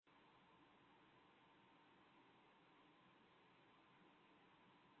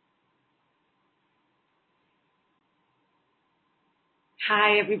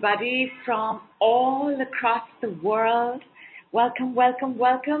Hi, everybody from all across the world. Welcome, welcome,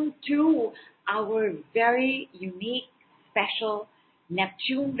 welcome to our very unique, special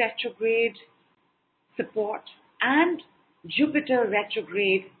Neptune retrograde support and Jupiter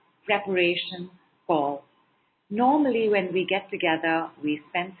retrograde preparation call. Normally, when we get together, we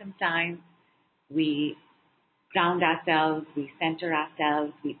spend some time, we ground ourselves, we center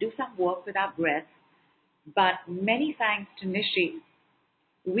ourselves, we do some work with our breath. But many thanks to Nishi,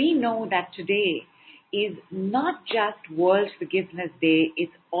 we know that today is not just World Forgiveness Day,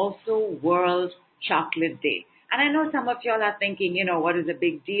 it's also World Chocolate Day. And I know some of y'all are thinking, what is the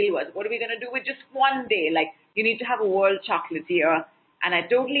big deal? What are we going to do with just one day? Like, you need to have a World Chocolate Year. And I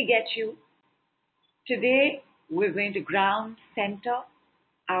totally get you. Today, we're going to ground center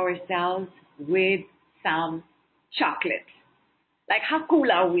ourselves with some chocolate. Like, how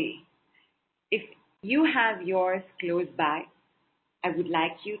cool are we? If you have yours close by, I would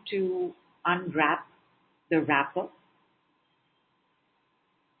like you to unwrap the wrapper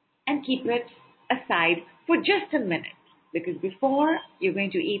and keep it aside for just a minute, because before you're going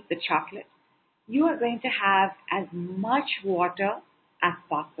to eat the chocolate, you are going to have as much water as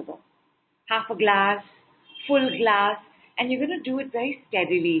possible. Half a glass, full glass, and you're going to do it very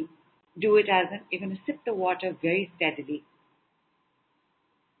steadily. Do it as in you're going to sip the water very steadily.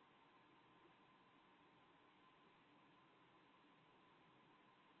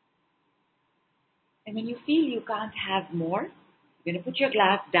 And when you feel you can't have more, you're going to put your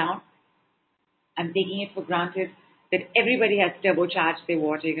glass down. I'm taking it for granted that everybody has turbocharged their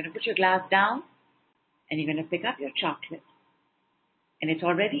water. You're going to put your glass down and you're going to pick up your chocolate. And it's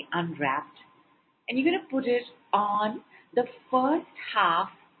already unwrapped. And you're going to put it on the first half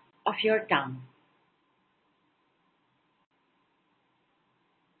of your tongue.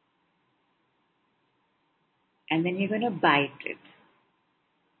 And then you're going to bite it.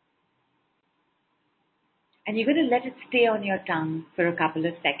 And you're going to let it stay on your tongue for a couple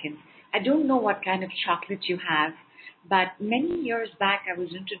of seconds. I don't know what kind of chocolate you have, but many years back I was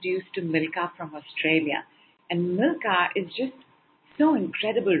introduced to Milka from Australia. And Milka is just so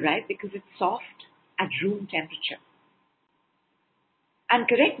incredible, right? Because it's soft at room temperature. And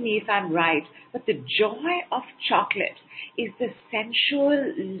correct me if I'm right, but the joy of chocolate is the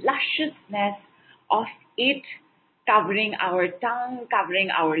sensual lusciousness of it covering our tongue, covering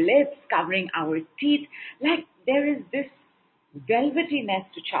our lips, covering our teeth. Like there is this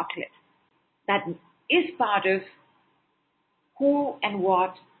velvetyness to chocolate that is part of who and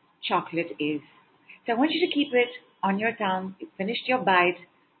what chocolate is. So I want you to keep it on your tongue. You finished your bite.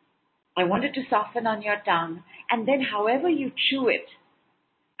 I want it to soften on your tongue. And then however you chew it,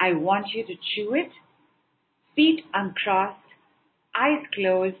 I want you to chew it, feet uncrossed, eyes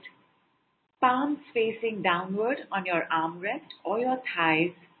closed, palms facing downward on your armrest or your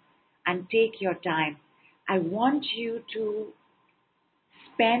thighs, and take your time. I want you to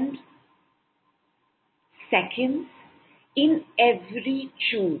spend seconds in every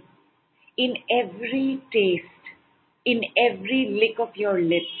chew, in every taste, in every lick of your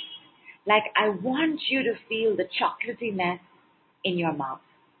lips. Like I want you to feel the chocolatiness in your mouth.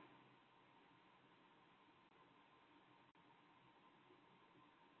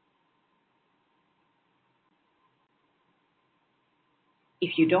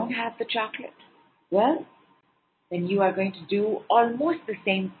 If you don't have the chocolate, well, then you are going to do almost the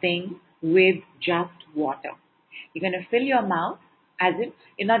same thing with just water. You're going to fill your mouth, as if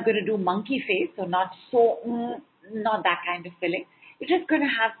you're not going to do monkey face, so not so, not that kind of filling. You're just going to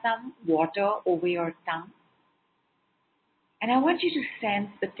have some water over your tongue. And I want you to sense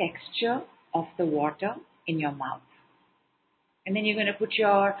the texture of the water in your mouth. And then you're going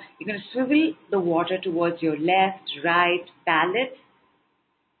to swivel the water towards your left, right palate.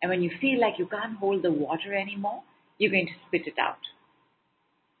 And when you feel like you can't hold the water anymore, you're going to spit it out.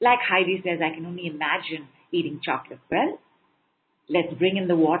 Like Heidi says, I can only imagine eating chocolate. Well, let's bring in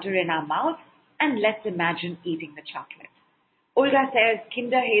the water in our mouth and let's imagine eating the chocolate. Olga says,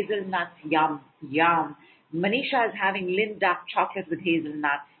 Kinder hazelnuts, yum, yum. Manisha is having Lindt dark chocolate with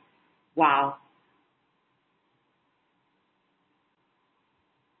hazelnuts. Wow.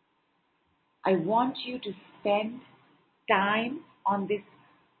 I want you to spend time on this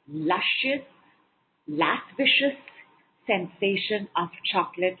luscious, lascivious sensation of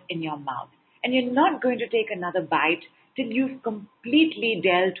chocolate in your mouth. And you're not going to take another bite till you've completely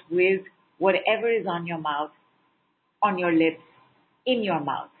dealt with whatever is on your mouth, on your lips, in your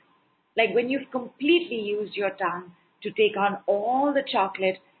mouth. Like when you've completely used your tongue to take on all the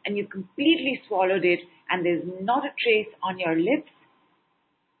chocolate and you completely swallowed it and there's not a trace on your lips,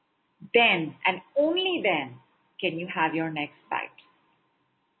 then and only then can you have your next bite.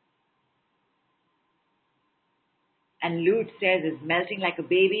 And Lute says it's melting like a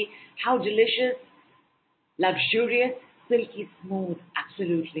baby. How delicious, luxurious, silky smooth.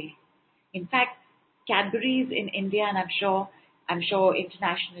 Absolutely. In fact, Cadbury's in India, and I'm sure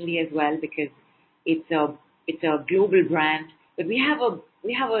internationally as well, because it's a global brand. But we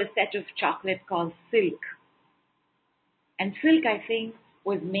have a set of chocolate called Silk, and Silk, I think,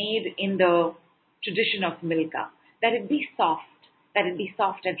 was made in the tradition of Milka, that it be soft, that it be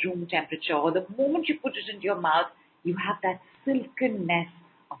soft at room temperature, or the moment you put it into your mouth, you have that silkenness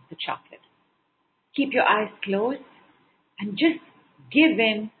of the chocolate. Keep your eyes closed and just give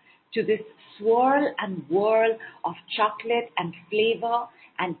in to this swirl and whirl of chocolate and flavor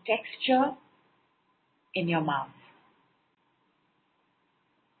and texture in your mouth.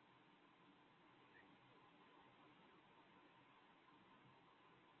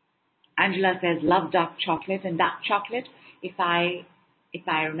 Angela says, love dark chocolate. And dark chocolate, if I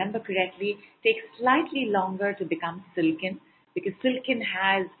remember correctly, takes slightly longer to become silken, because silken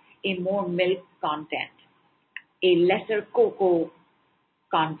has a more milk content, a lesser cocoa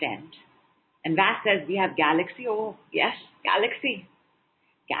content. And Vass says we have Galaxy. Oh, yes, Galaxy.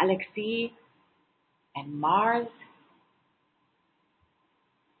 Galaxy and Mars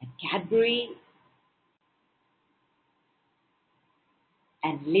and Cadbury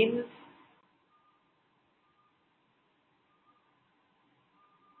and Lims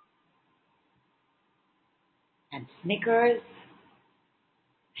and Snickers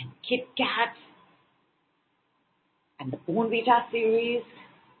and Kit Kat and the Bournvita series.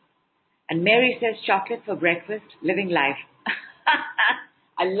 And Mary says chocolate for breakfast, living life.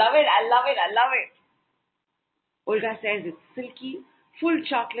 I love it, I love it, I love it. Olga says it's silky, full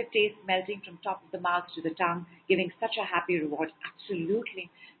chocolate taste melting from top of the mouth to the tongue, giving such a happy reward. Absolutely.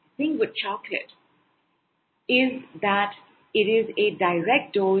 The thing with chocolate is that it is a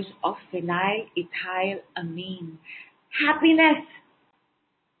direct dose of phenylethylamine. Happiness.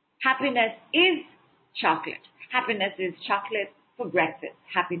 Happiness is chocolate. Happiness is chocolate for breakfast.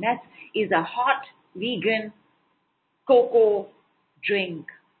 Happiness is a hot vegan cocoa drink.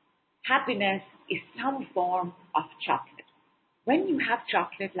 Happiness is some form of chocolate. When you have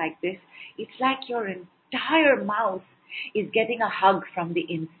chocolate like this, it's like your entire mouth is getting a hug from the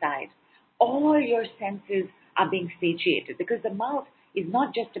inside. All your senses are being satiated, because the mouth is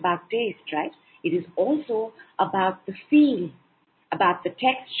not just about taste, right? It is also about the feel, about the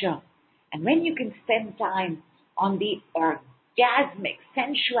texture. And when you can spend time on the orgasmic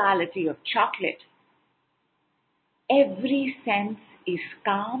sensuality of chocolate, every sense is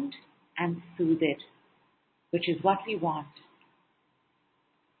calmed and soothed, which is what we want.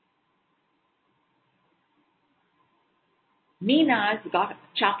 Nina's got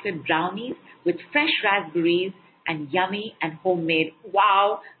chocolate brownies with fresh raspberries and yummy and homemade.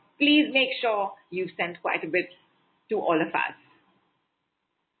 Wow! Please make sure you send quite a bit to all of us.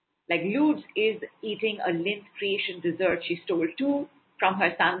 Like Ludes is eating a Lindt Creation dessert. She stole two from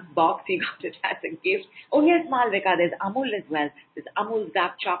her son's box. He got it as a gift. Oh yes, Malvika, there's Amul as well. There's Amul's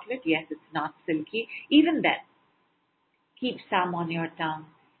dark chocolate. Yes, it's not silky. Even then, keep some on your tongue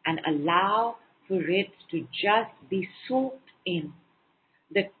and allow for it to just be soaked in.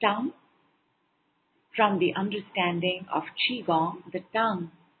 The tongue, from the understanding of Qigong, the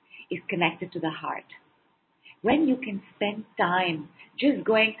tongue is connected to the heart. When you can spend time just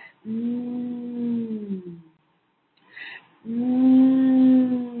going,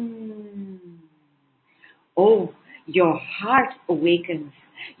 oh, your heart awakens.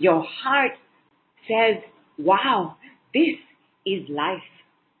 Your heart says, wow, this is life.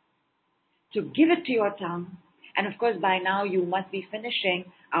 So give it to your tongue. And of course, by now you must be finishing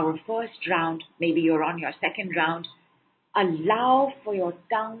our first round. Maybe you're on your second round. Allow for your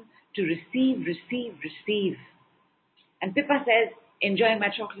tongue to receive, receive, receive. And Pippa says, enjoying my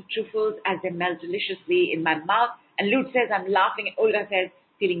chocolate truffles as they melt deliciously in my mouth. And Lute says, I'm laughing. And Olga says,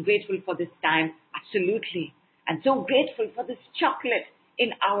 feeling grateful for this time. Absolutely. And so grateful for this chocolate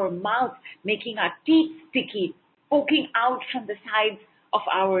in our mouth, making our teeth sticky, poking out from the sides of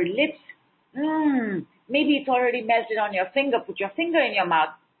our lips. Maybe it's already melted on your finger. Put your finger in your mouth.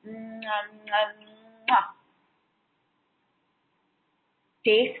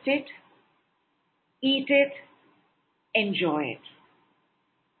 Taste it, eat it, enjoy it.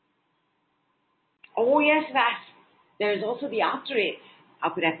 Oh yes, Vash. There is also the after eights. How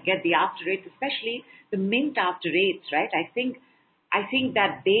could I forget the after eights, especially the mint after eights, right? I think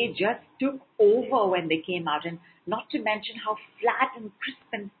that they just took over when they came out, and not to mention how flat and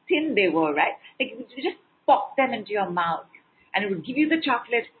crisp and thin they were, right? Like you just pop them into your mouth, and it would give you the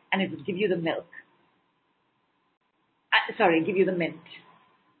chocolate, and it would give you the milk. Give you the mint.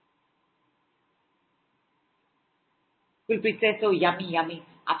 Gurpreet says, so yummy, yummy.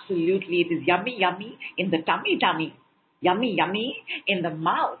 Absolutely, it is yummy, yummy in the tummy, tummy. Yummy, yummy in the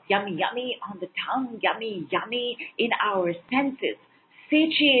mouth. Yummy, yummy on the tongue. Yummy, yummy in our senses.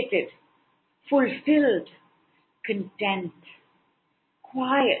 Satiated, fulfilled, content,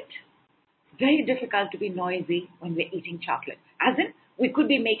 quiet. Very difficult to be noisy when we're eating chocolate. As in, we could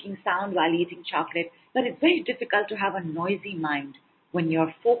be making sound while eating chocolate, but it's very difficult to have a noisy mind when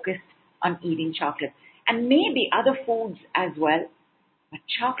you're focused on eating chocolate. And maybe other foods as well, but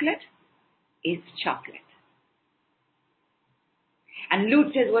chocolate is chocolate. And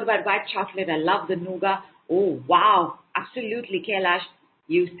Lute says, what about white chocolate? I love the nougat. Oh, wow. Absolutely, Kailash.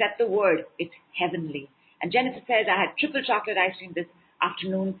 You said the word. It's heavenly. And Jennifer says, I had triple chocolate ice cream this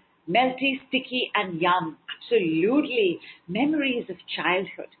afternoon. Melty, sticky, and yum. Absolutely. Memories of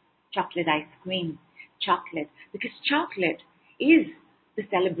childhood. Chocolate ice cream. Chocolate. Because chocolate is the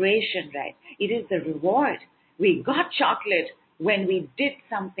celebration, right? It is the reward. We got chocolate when we did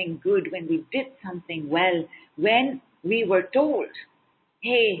something good, when we did something well, when we were told,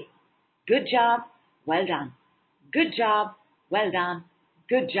 hey, good job, well done. Good job, well done.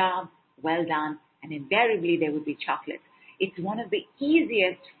 Good job, well done. And invariably there would be chocolate. It's one of the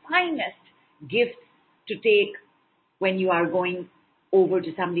easiest, finest gifts to take when you are going over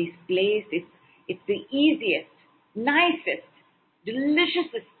to somebody's place. It's the easiest, nicest,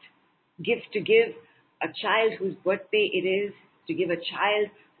 deliciousest gift to give a child whose birthday it is, to give a child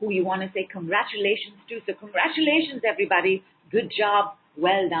who you want to say congratulations to. So congratulations, everybody. Good job.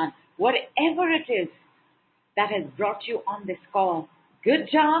 Well done. Whatever it is that has brought you on this call, good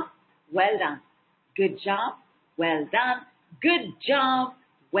job. Well done. Good job. Well done. Good job.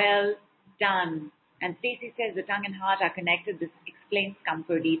 Well done. And Stacey says the tongue and heart are connected. This explains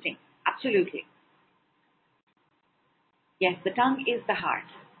comfort eating. Absolutely. Yes, the tongue is the heart.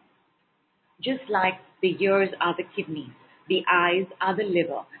 Just like the ears are the kidneys, the eyes are the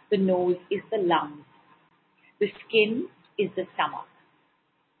liver, the nose is the lungs, the skin is the stomach.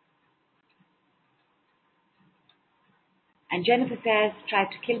 And Jennifer says,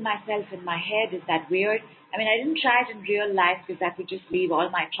 tried to kill myself in my head. Is that weird? I mean, I didn't try it in real life because that would just leave all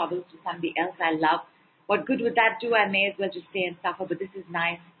my troubles to somebody else I love. What good would that do? I may as well just stay and suffer, but this is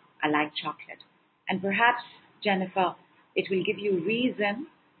nice. I like chocolate. And perhaps, Jennifer, it will give you reason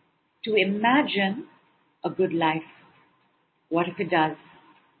to imagine a good life. What if it does?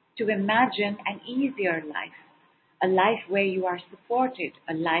 To imagine an easier life, a life where you are supported,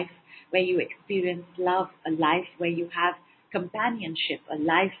 a life where you experience love, a life where you have companionship, a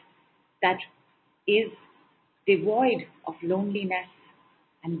life that is devoid of loneliness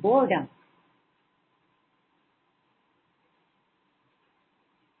and boredom.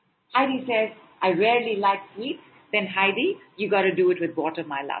 Heidi says, I rarely like sweets. Then Heidi, you got to do it with water,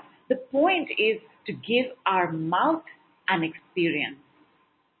 my love. The point is to give our mouth an experience.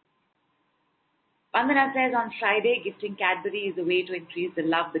 Vandana says on Friday, gifting Cadbury is a way to increase the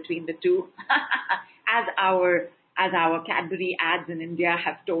love between the two, as our Cadbury ads in India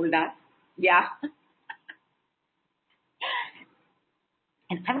have told us. Yeah.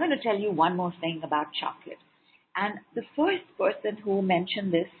 And I'm going to tell you one more thing about chocolate. And the first person who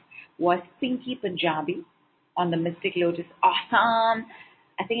mentioned this was Pinky Punjabi on the Mystic Lotus. Awesome.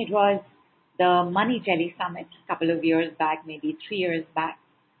 I think it was the Money Jelly Summit a couple of years back, maybe 3 years back.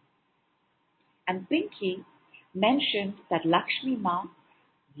 And Pinky mentioned that Lakshmi Ma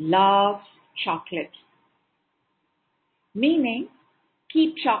loves chocolate, meaning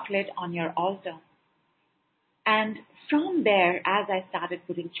keep chocolate on your altar. And from there, as I started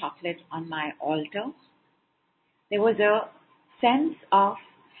putting chocolate on my altar, there was a sense of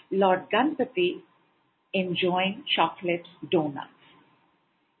Lord Ganpati enjoying chocolate donuts.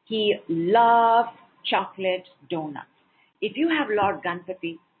 He loved chocolate donuts. If you have Lord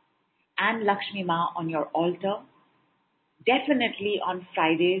Ganpati and Lakshmi Ma on your altar, definitely on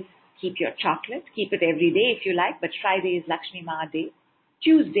Fridays, keep your chocolate. Keep it every day if you like, but Friday is Lakshmi Ma day.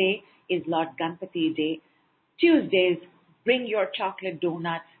 Tuesday is Lord Ganpati day. Tuesdays, bring your chocolate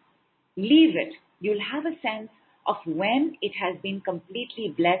donuts. Leave it. You'll have a sense of when it has been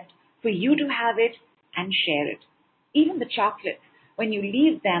completely blessed for you to have it and share it. Even the chocolates, when you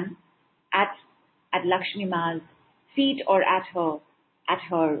leave them at Lakshmi Ma's feet or at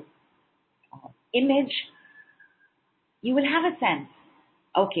her image, you will have a sense,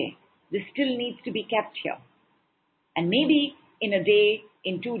 okay, this still needs to be kept here. And maybe in a day,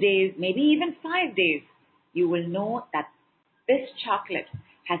 in 2 days, maybe even 5 days, you will know that this chocolate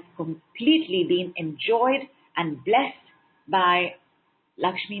has completely been enjoyed and blessed by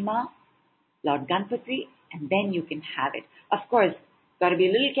Lakshmi Ma, Lord Ganpati, and then you can have it. Of course, got to be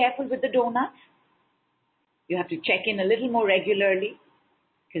a little careful with the donuts You have to check in a little more regularly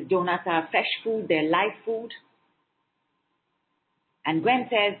because donuts are fresh food, they're live food. And Gwen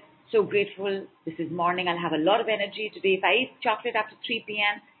says, so grateful. This is morning. I'll have a lot of energy today. If I eat chocolate after 3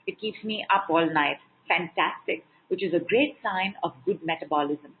 p.m., it keeps me up all night. Fantastic. Which is a great sign of good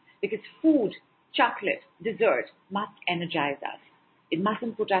metabolism. Because food, chocolate, dessert must energize us. It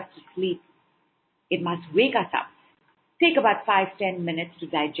mustn't put us to sleep. It must wake us up. Take about 5-10 minutes to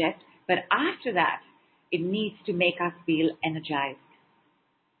digest. But after that, it needs to make us feel energized.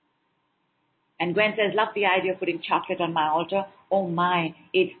 And Gwen says, love the idea of putting chocolate on my altar. Oh my,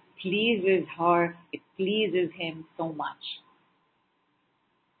 it pleases her. It pleases him so much.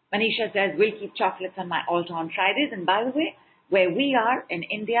 Manisha says, we'll keep chocolates on my altar on Fridays. And by the way, where we are in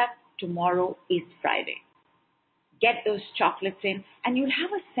India, tomorrow is Friday. Get those chocolates in and you'll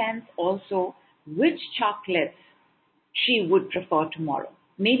have a sense also which chocolates she would prefer tomorrow.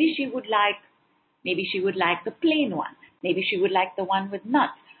 Maybe she would like the plain one. Maybe she would like the one with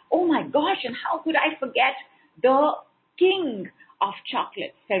nuts. Oh my gosh, and how could I forget the king of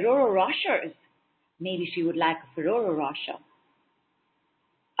chocolates, Ferrero Rochers. Maybe she would like a Ferrero Rocher.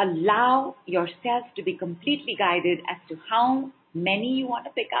 Allow yourself to be completely guided as to how many you want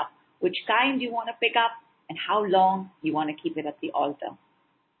to pick up, which kind you want to pick up, and how long you want to keep it at the altar.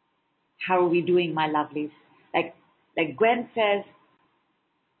 How are we doing, my lovelies? Like Gwen says,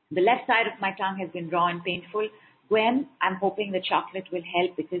 the left side of my tongue has been raw and painful. Gwen, I'm hoping the chocolate will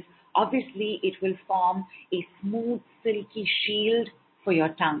help because obviously it will form a smooth, silky shield for your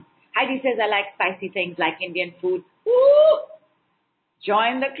tongue. Heidi says, I like spicy things like Indian food. Woo!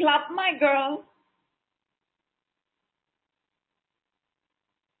 Join the club, my girl.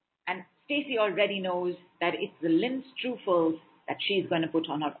 And Stacy already knows that it's the Lindt Truffles that she's going to put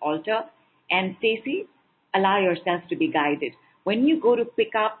on her altar. And Stacy, allow yourself to be guided. When you go to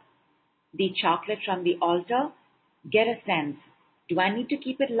pick up the chocolate from the altar, get a sense. Do I need to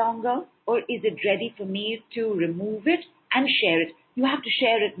keep it longer or is it ready for me to remove it and share it? You have to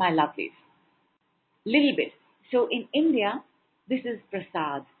share it, my lovelies. Little bit. So in India, this is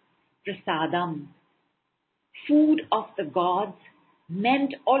prasad, prasadam. Food of the gods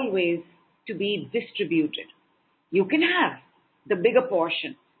meant always to be distributed. You can have the bigger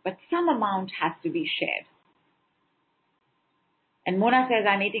portion, but some amount has to be shared. And Mona says,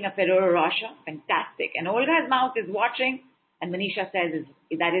 I'm eating a Ferrero Rocher. Fantastic. And Olga's mouth is watching. And Manisha says,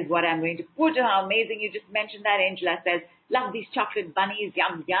 that is what I'm going to put. How amazing. You just mentioned that. Angela says, love these chocolate bunnies.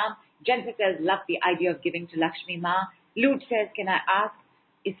 Yum, yum. Jennifer says, love the idea of giving to Lakshmi Ma. Lute says, can I ask,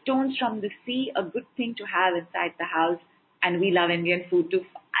 is stones from the sea a good thing to have inside the house? And we love Indian food too.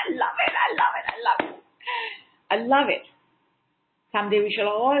 I love it. I love it. I love it. I love it. Someday we shall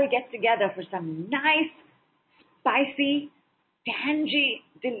all get together for some nice, spicy, tangy,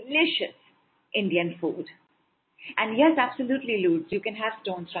 delicious Indian food. And yes, absolutely, Lutz, you can have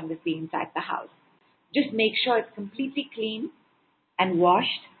stones from the sea inside the house. Just make sure it's completely clean and washed.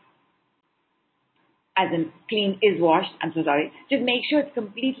 As in, clean is washed. I'm so sorry. Just make sure it's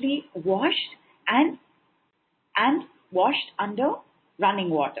completely washed and washed under running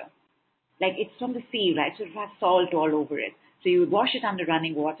water. Like it's from the sea, right? So it has salt all over it. So you would wash it under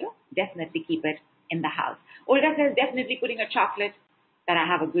running water. Definitely keep it in the house. Olga says, definitely putting a chocolate that I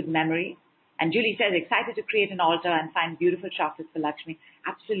have a good memory. And Julie says, excited to create an altar and find beautiful chocolates for Lakshmi.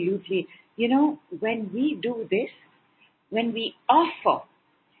 Absolutely. You know, when we do this, when we offer,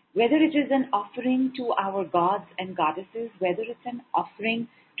 whether it is an offering to our gods and goddesses, whether it's an offering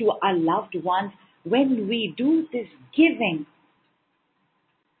to our loved ones, when we do this giving,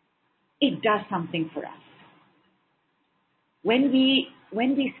 it does something for us. When we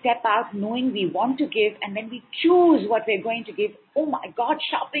step out knowing we want to give and then we choose what we're going to give, oh my God,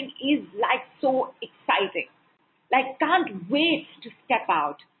 shopping is like so exciting. Like can't wait to step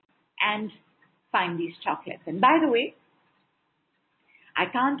out and find these chocolates. And by the way, I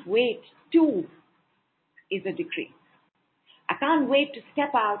can't wait to is a decree. I can't wait to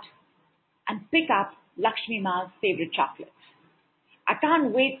step out and pick up Lakshmi Ma's favorite chocolates. I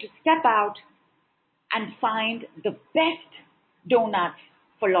can't wait to step out and find the best donuts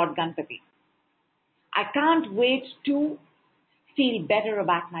for Lord Ganpati. I can't wait to feel better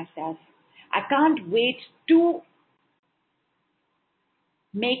about myself. I can't wait to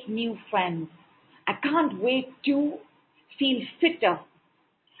make new friends. I can't wait to feel fitter.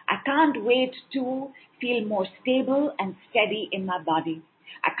 I can't wait to feel more stable and steady in my body.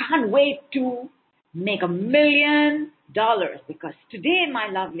 I can't wait to make $1 million because today, my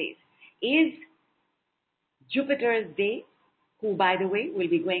lovelies, is Jupiter's day, who, by the way, will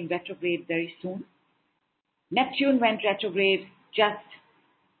be going retrograde very soon. Neptune went retrograde just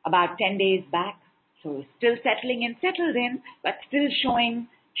about 10 days back. So still settling in, settled in, but still showing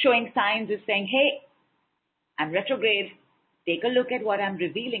signs of saying, hey, I'm retrograde. Take a look at what I'm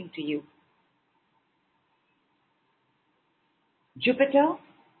revealing to you. Jupiter,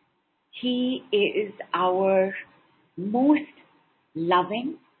 he is our most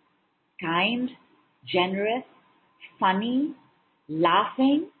loving, kind, generous, funny,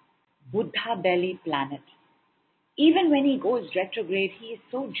 laughing, Buddha belly planet. Even when he goes retrograde, he is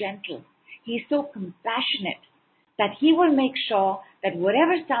so gentle, he is so compassionate that he will make sure that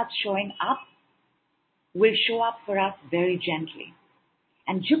whatever starts showing up will show up for us very gently.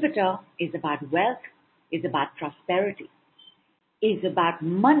 And Jupiter is about wealth, is about prosperity, is about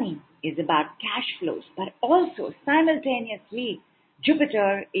money, is about cash flows, but also simultaneously,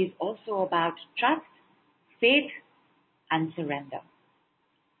 Jupiter is also about trust, faith, and surrender.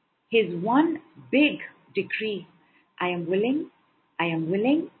 His one big decree, I am willing, I am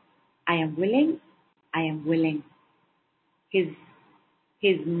willing, I am willing, I am willing. His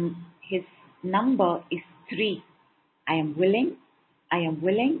number is 3. I am willing, I am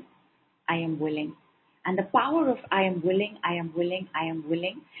willing, I am willing. And the power of I am willing, I am willing, I am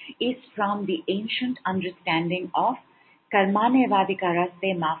willing is from the ancient understanding of Karmane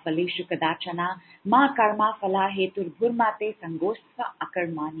vadikaraste ma phaleshu kadachana ma karma phala hetur bhurmate sangosva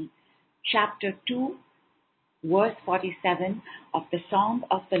akarmani. Chapter 2, verse 47 of the Song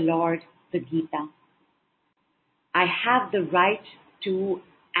of the Lord, the Gita. I have the right to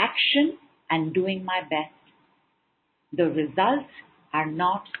action and doing my best. The results are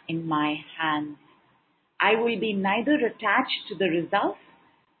not in my hands. I will be neither attached to the results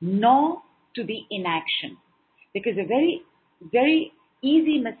nor to the inaction. Because a very, very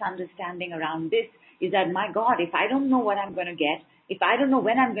easy misunderstanding around this is that, my God, if I don't know what I'm going to get, if I don't know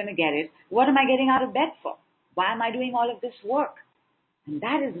when I'm going to get it, what am I getting out of bed for? Why am I doing all of this work? And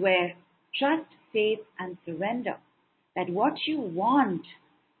that is where trust, faith, and surrender, that what you want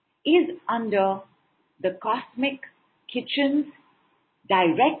is under the cosmic kitchen's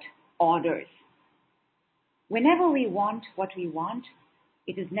direct orders. Whenever we want what we want,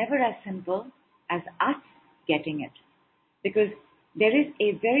 it is never as simple as us getting it. Because there is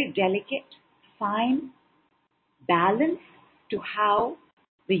a very delicate, fine balance to how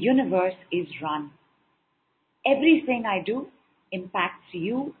the universe is run. Everything I do impacts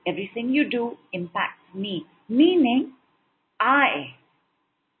you. Everything you do impacts me. Meaning, I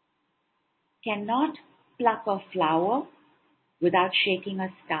cannot pluck a flower without shaking a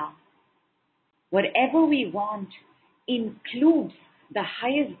star. Whatever we want includes the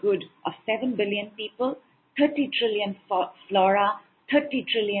highest good of 7 billion people, 30 trillion flora, 30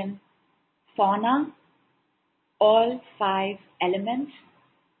 trillion fauna, all 5 elements,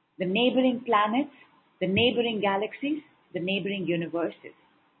 the neighboring planets, the neighboring galaxies, the neighboring universes.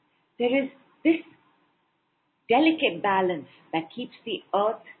 There is this delicate balance that keeps the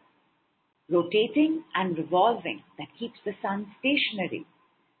earth rotating and revolving, that keeps the sun stationary,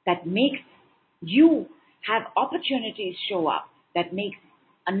 that makes you have opportunities show up, that makes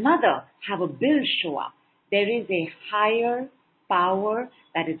another have a bill show up. There is a higher power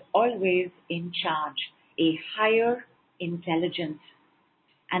that is always in charge, a higher intelligence.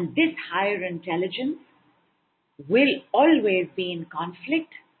 And this higher intelligence will always be in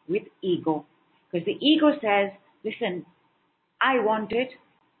conflict with ego. Because the ego says, listen, I want it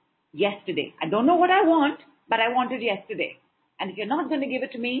yesterday. I don't know what I want, but I want it yesterday. And if you're not going to give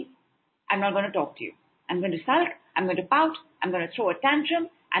it to me, I'm not going to talk to you. I'm going to sulk, I'm going to pout, I'm going to throw a tantrum,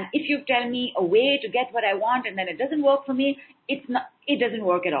 and if you tell me a way to get what I want and then it doesn't work for me, it doesn't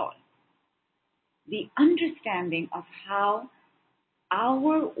work at all. The understanding of how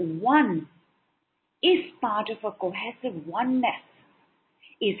our one is part of a cohesive oneness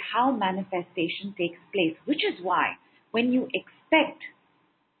is how manifestation takes place, which is why when you expect,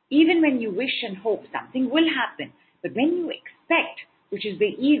 even when you wish and hope, something will happen, but when you expect, which is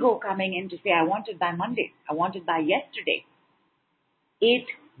the ego coming in to say, I want it by Monday, I want it by yesterday, it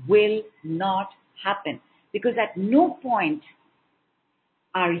will not happen. Because at no point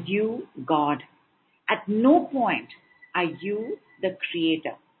are you God. At no point are you the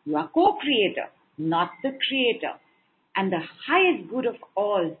creator. You are co-creator, not the creator. And the highest good of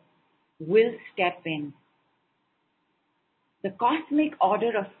all will step in. The cosmic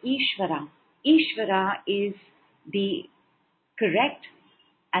order of Ishvara. Ishvara is the correct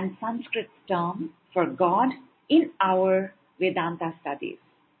and Sanskrit term for God in our Vedanta studies.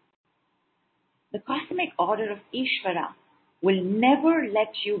 The cosmic order of Ishvara will never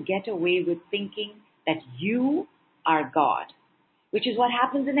let you get away with thinking that you are God, which is what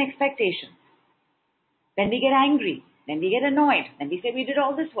happens in expectations. Then we get angry. Then we get annoyed. Then we say we did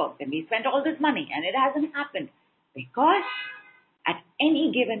all this work. Then we spent all this money and it hasn't happened. Because at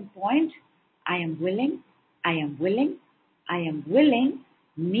any given point, I am willing, I am willing, I am willing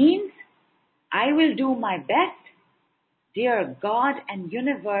means I will do my best. Dear God and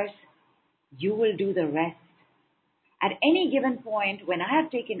universe, you will do the rest. At any given point when I have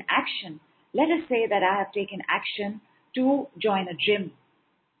taken action, let us say that I have taken action to join a gym.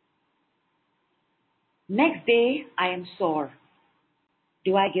 Next day, I am sore.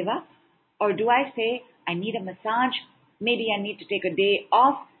 Do I give up? Or do I say, I need a massage, maybe I need to take a day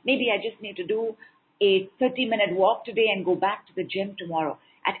off, maybe I just need to do a 30-minute walk today and go back to the gym tomorrow.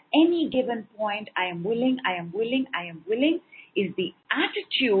 At any given point, I am willing, I am willing, I am willing is the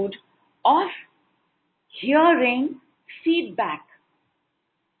attitude of hearing feedback,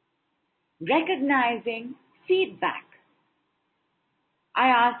 recognizing feedback. I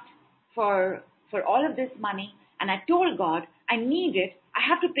asked for all of this money and I told God I need it, I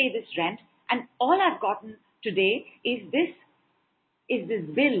have to pay this rent, and all I've gotten today is this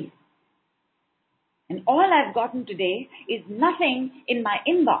bill. And all I've gotten today is nothing in my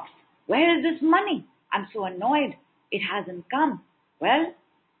inbox. Where is this money? I'm so annoyed. It hasn't come. Well,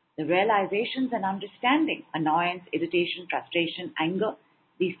 the realizations and understanding, annoyance, irritation, frustration, anger,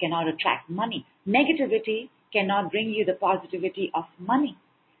 these cannot attract money. Negativity cannot bring you the positivity of money.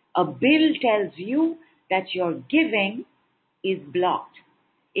 A bill tells you that your giving is blocked.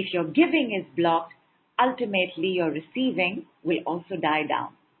 If your giving is blocked, ultimately your receiving will also die down.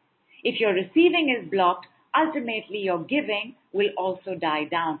 If your receiving is blocked, ultimately your giving will also die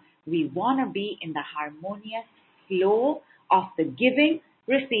down. We want to be in the harmonious flow of the giving,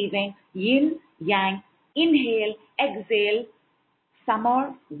 receiving, yin, yang, inhale, exhale,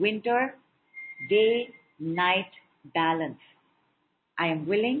 summer, winter, day, night balance. I am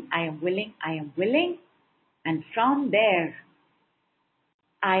willing, I am willing, I am willing. And from there,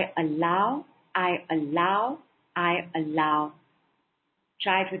 I allow, I allow, I allow.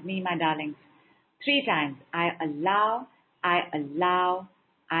 Try it with me, my darlings. 3 times. I allow, I allow,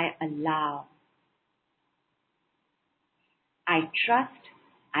 I allow. I trust,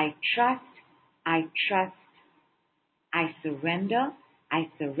 I trust, I trust. I surrender,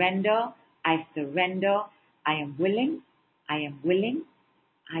 I surrender, I surrender. I am willing, I am willing,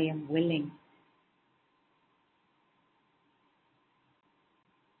 I am willing.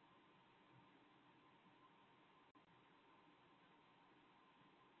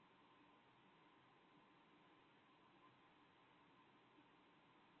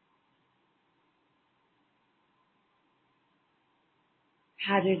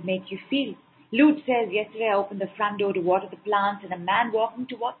 How did it make you feel? Lute says, yesterday I opened the front door to water the plants and a man walking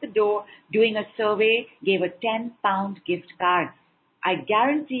toward the door doing a survey gave a 10-pound gift card. I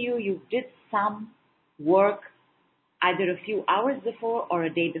guarantee you did some work either a few hours before or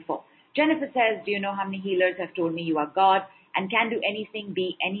a day before. Jennifer says, do you know how many healers have told me you are God and can do anything,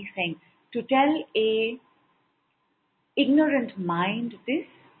 be anything? To tell a ignorant mind this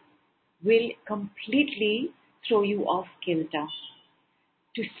will completely throw you off kilter.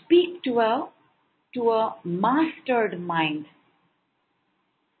 To speak to a mastered mind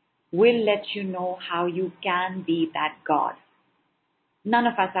will let you know how you can be that God. None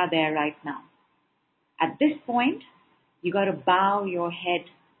of us are there right now. At this point, you got to bow your head.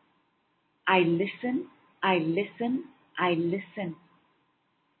 I listen, I listen, I listen.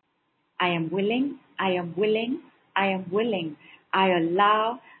 I am willing, I am willing, I am willing. I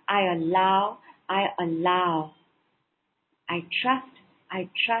allow, I allow, I allow. I trust, I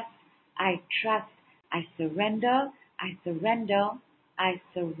trust, I trust. I surrender, I surrender, I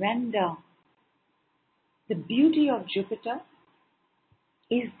surrender. The beauty of Jupiter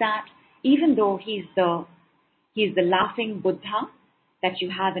is that even though he's the laughing Buddha that you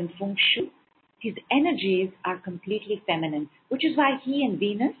have in Feng Shui, his energies are completely feminine, which is why he and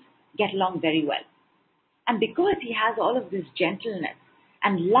Venus get along very well. And because he has all of this gentleness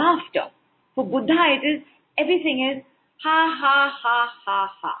and laughter, for Buddha it is, everything is ha, ha, ha,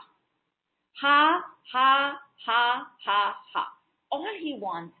 ha, ha. Ha, ha, ha, ha, ha. All he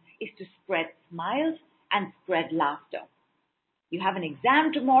wants is to spread smiles and spread laughter. You have an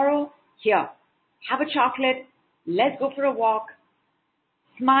exam tomorrow, here, have a chocolate, let's go for a walk,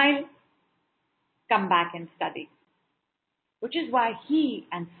 smile, come back and study. Which is why he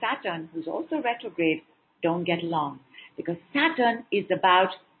and Saturn, who's also retrograde, don't get along. Because Saturn is about,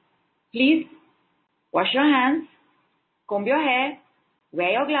 please, wash your hands, comb your hair,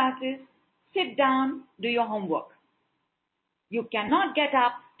 wear your glasses, sit down, do your homework. You cannot get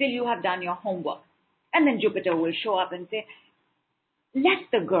up till you have done your homework. And then Jupiter will show up and say, let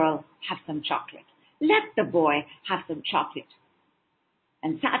the girl have some chocolate. Let the boy have some chocolate.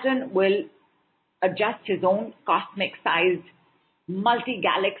 And Saturn will adjust his own cosmic sized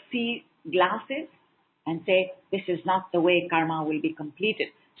multi-galaxy glasses and say, this is not the way karma will be completed.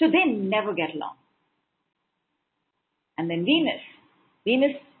 So they never get along. And then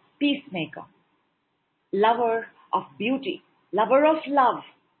Venus, peacemaker, lover of beauty, lover of love,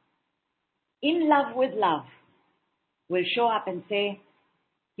 in love with love, will show up and say,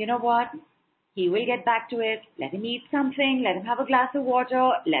 you know what? He will get back to it. Let him eat something. Let him have a glass of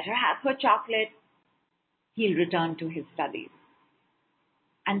water. Let her have her chocolate. He'll return to his studies.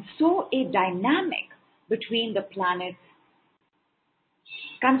 And so a dynamic between the planets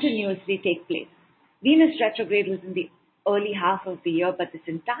continuously take place. Venus retrograde was in the early half of the year, but this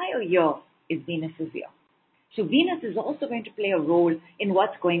entire year is Venus's year. So Venus is also going to play a role in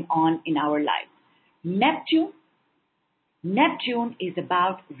what's going on in our lives. Neptune is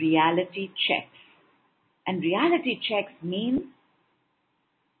about reality checks. And reality checks mean,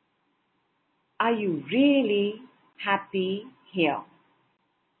 are you really happy here?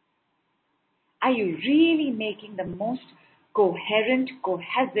 Are you really making the most coherent,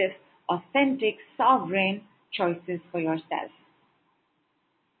 cohesive, authentic, sovereign choices for yourself?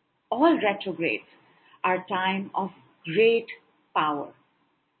 All retrogrades are time of great power,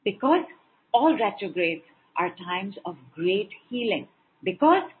 because all retrogrades are times of great healing,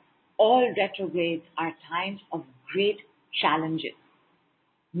 because all retrogrades are times of great challenges,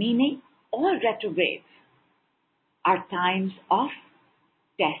 meaning all retrogrades are times of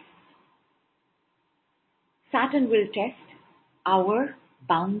tests. Saturn will test our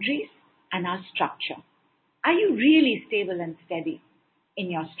boundaries and our structure. Are you really stable and steady in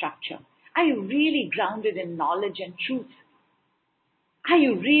your structure? Are you really grounded in knowledge and truth? Are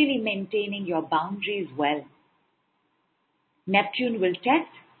you really maintaining your boundaries well? Neptune will test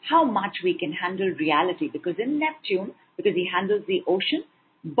how much we can handle reality, because in Neptune, because he handles the ocean,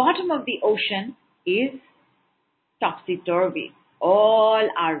 bottom of the ocean is topsy-turvy. All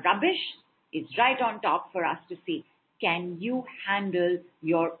our rubbish is right on top for us to see. Can you handle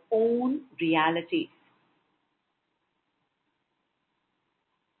your own reality?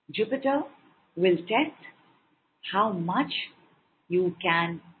 Jupiter will test how much you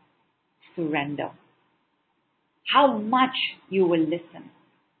can surrender, how much you will listen.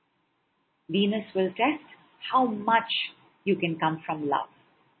 Venus will test how much you can come from love.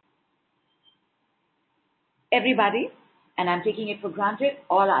 Everybody, and I'm taking it for granted,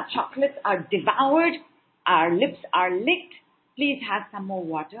 all our chocolates are devoured, our lips are licked. Please have some more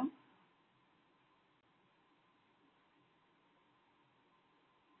water.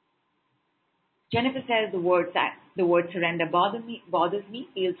 Jennifer says the word surrender bothers me,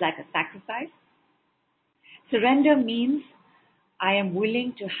 feels like a sacrifice. Surrender means I am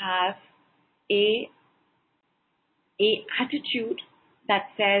willing to have a attitude that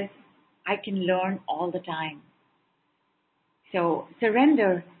says I can learn all the time. So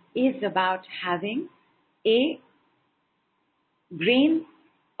surrender is about having a grain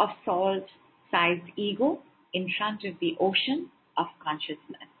of salt sized ego in front of the ocean of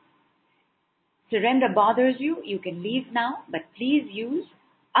consciousness. Surrender bothers you, you can leave now, but please use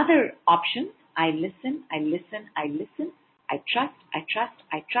other options. I listen, I listen, I listen. I trust, I trust,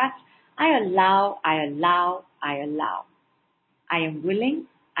 I trust. I allow, I allow, I allow. I am willing,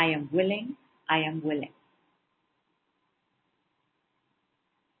 I am willing, I am willing.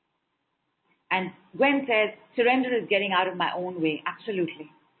 And Gwen says, surrender is getting out of my own way. Absolutely,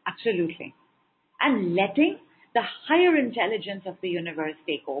 absolutely. And letting the higher intelligence of the universe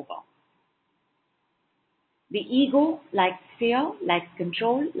take over. The ego likes fear, likes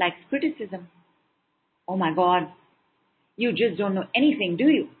control, likes criticism. Oh my God, you just don't know anything, do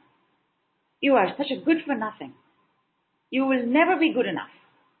you? You are such a good for nothing. You will never be good enough.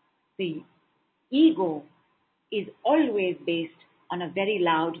 The ego is always based on a very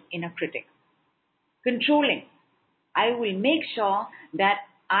loud inner critic. Controlling. I will make sure that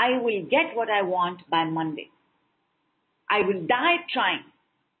I will get what I want by Monday. I will die trying.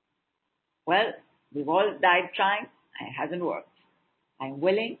 Well, we've all died trying, and it hasn't worked. I'm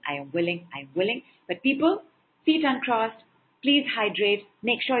willing, I am willing, I am willing. But people, feet uncrossed, please hydrate.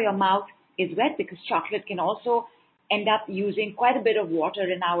 Make sure your mouth is wet, because chocolate can also end up using quite a bit of water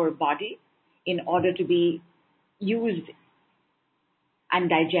in our body in order to be used and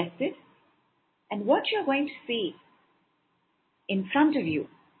digested. And what you're going to see in front of you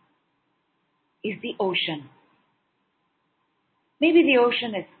is the ocean. Maybe the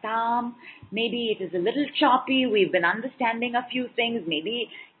ocean is calm, maybe it is a little choppy, we've been understanding a few things, maybe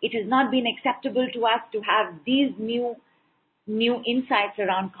it has not been acceptable to us to have these new insights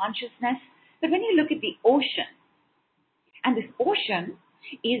around consciousness, But when you look at the ocean, and this ocean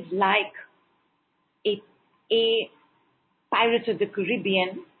is like a Pirates of the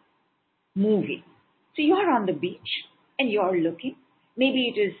Caribbean movie. So you're on the beach and you're looking.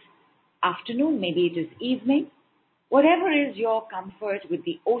 Maybe it is afternoon, maybe it is evening. Whatever is your comfort with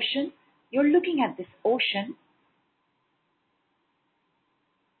the ocean, you're looking at this ocean,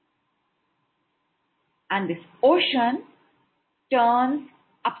 and this ocean turns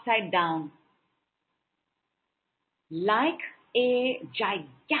upside down like a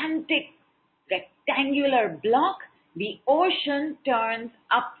gigantic rectangular block. The ocean turns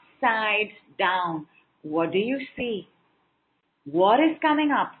upside down. What do you see? What is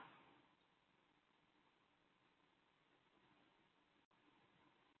coming up?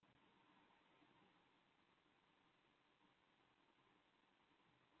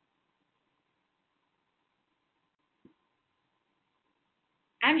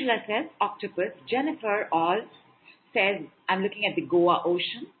 Angela says octopus. Jennifer all says, I'm looking at the Goa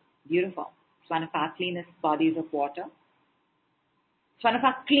Ocean. Beautiful. It's one of our cleanest bodies of water. It's one of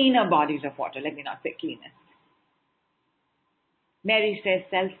our cleaner bodies of water. Let me not say cleanest. Mary says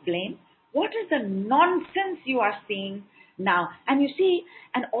self-blame. What is the nonsense you are seeing now? And you see,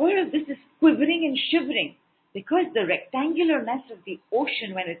 and all of this is quivering and shivering because the rectangularness of the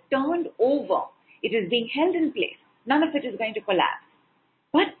ocean, when it turned over, it is being held in place. None of it is going to collapse.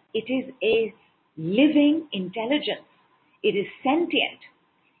 But it is a living intelligence. It is sentient.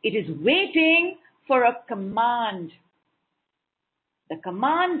 It is waiting for a command. The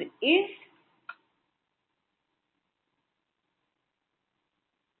command is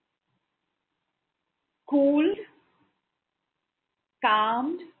cooled,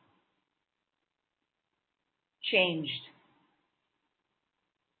 calmed, changed.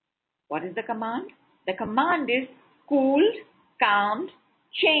 What is the command? The command is cooled, calmed,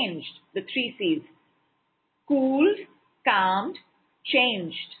 changed. The three C's. Cooled, calmed,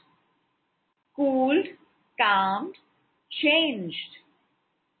 changed. Cooled, calmed, changed.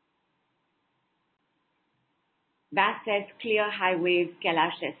 Vas says clear high waves.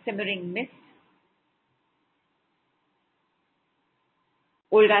 Kailash says simmering mist.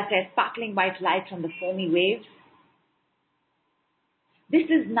 Olga says sparkling white light from the foamy waves. This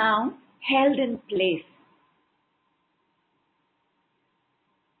is now held in place.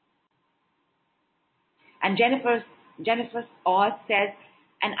 And Jennifer Oz says,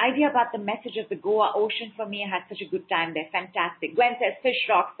 an idea about the message of the Goa Ocean for me. I had such a good time there. Fantastic. Gwen says fish,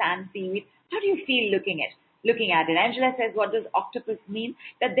 rock, sand, seaweed. How do you feel looking at it? Angela says, what does octopus mean?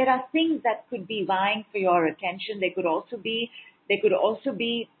 That there are things that could be vying for your attention. There could also be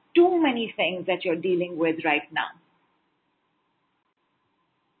too many things that you're dealing with right now.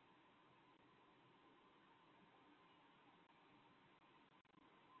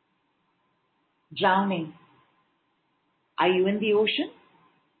 Drowning. Are you in the ocean?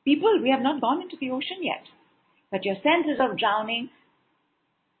 People, we have not gone into the ocean yet. But your senses of drowning,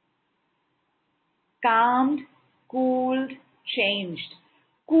 calmed, cooled, changed.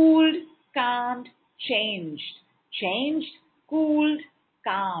 Cooled, calmed, changed. Changed, cooled,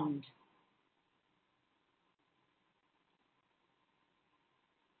 calmed.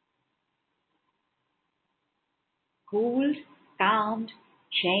 Cooled, calmed,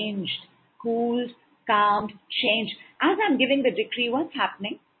 changed. Cooled, calmed, changed. As I'm giving the decree, what's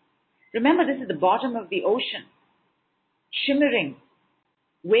happening? Remember, this is the bottom of the ocean. Shimmering,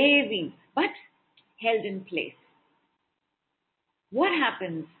 waving, but held in place. What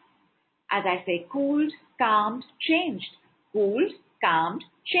happens as I say cooled, calmed, changed? Cooled, calmed,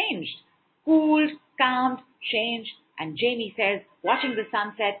 changed. Cooled, calmed, changed. And Jamie says, watching the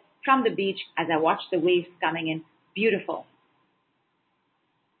sunset from the beach as I watch the waves coming in. Beautiful.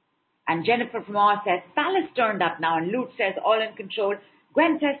 And Jennifer from Oz says, palace turned up now. And Lute says, all in control.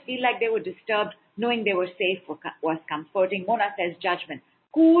 Gwen says, feel like they were disturbed. Knowing they were safe was comforting. Mona says, judgment.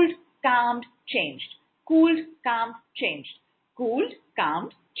 Cooled, calmed, changed. Cooled, calmed, changed. Cooled,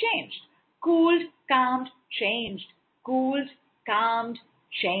 calmed, changed. Cooled, calmed, changed. Cooled, calmed,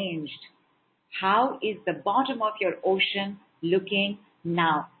 changed. How is the bottom of your ocean looking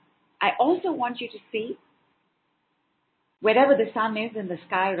now? I also want you to see wherever the sun is in the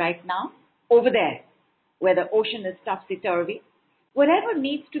sky right now, over there, where the ocean is topsy-turvy, whatever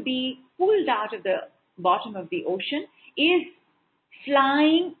needs to be pulled out of the bottom of the ocean is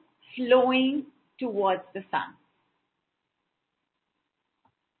flying, flowing towards the sun.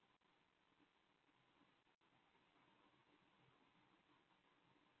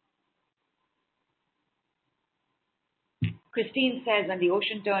 Christine says when the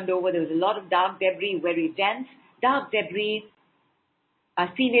ocean turned over, there was a lot of dark debris, very dense, dark debris,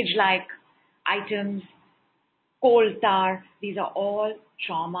 seepage-like items, coal tar, these are all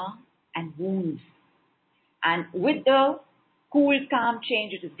trauma and wounds. And with the cool, calm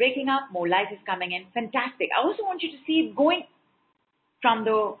change, it is breaking up, more light is coming in. Fantastic. I also want you to see it going from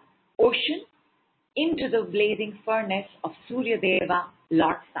the ocean into the blazing furnace of Surya Deva,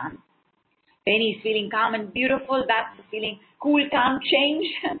 Lord Sun. When he's feeling calm and beautiful, that's the feeling. Cool, calm change.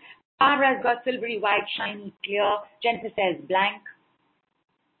 Barbara's got silvery white, shiny, clear. Jennifer says blank.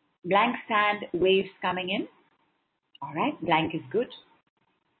 Blank sand, waves coming in. All right, blank is good.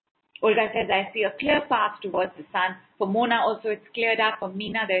 Olga says, I see a clear path towards the sun. For Mona also, it's cleared up. For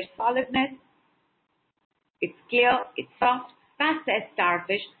Meena, there's solidness. It's clear, it's soft. Pat says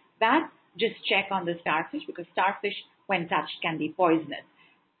starfish. Pat, just check on the starfish because starfish, when touched, can be poisonous.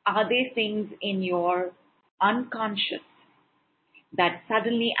 Are there things in your unconscious that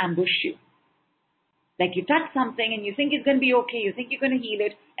suddenly ambush you? Like you touch something and you think it's going to be okay, you think you're going to heal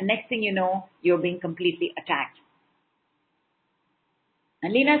it, and next thing you know, you're being completely attacked.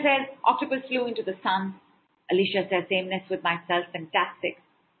 And Lena says, octopus flew into the sun. Alicia says, sameness with myself, fantastic.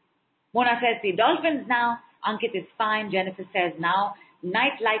 Mona says, see dolphins now. Ankit is fine. Jennifer says, now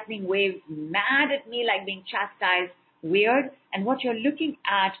night lightning waves mad at me like being chastised. Weird. And what you're looking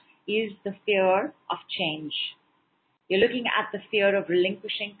at is the fear of change. You're looking at the fear of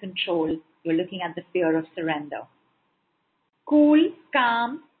relinquishing control. You're looking at the fear of surrender. Cool,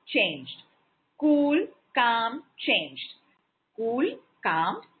 calm, changed. Cool, calm, changed. Cool,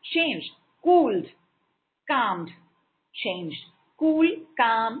 calmed, changed. Cooled, calmed, changed. Cool,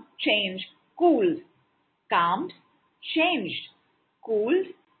 calm, changed. Cooled, calmed, changed. Cooled,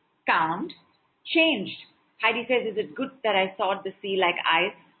 calmed, changed. Heidi says, is it good that I thought the sea like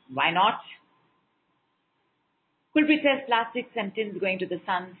ice? Why not? Kulpreet says, plastics and tins going to the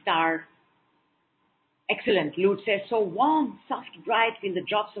sun star. Excellent. Lute says, so warm, soft, bright, feel the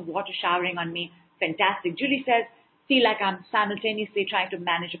drops of water showering on me. Fantastic. Julie says, feel like I'm simultaneously trying to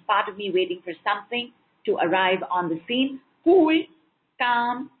manage a part of me waiting for something to arrive on the scene. Cool,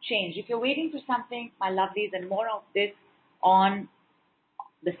 calm, change. If you're waiting for something, my lovelies, and more of this on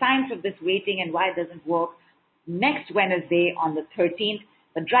the science of this waiting and why it doesn't work next Wednesday on the 13th.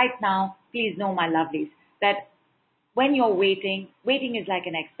 But right now, please know, my lovelies, that when you're waiting, waiting is like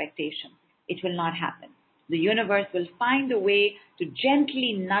an expectation. It will not happen. The universe will find a way to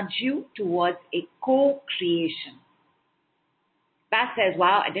gently nudge you towards a co-creation. Bas says,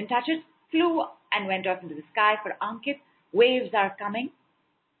 wow, I didn't touch it. Flew and went off into the sky. For Ankit, waves are coming.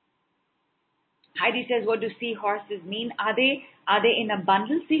 Heidi says, what do seahorses mean? Are they in a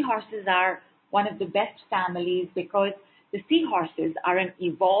bundle? Seahorses are one of the best families because the seahorses are an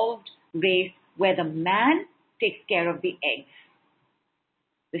evolved race where the man takes care of the eggs.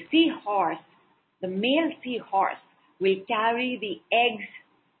 The seahorse, the male seahorse, will carry the eggs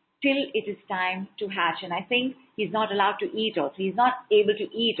till it is time to hatch. And I think he's not allowed to eat also. He's not able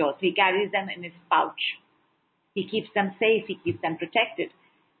to eat also. He carries them in his pouch. He keeps them safe. He keeps them protected.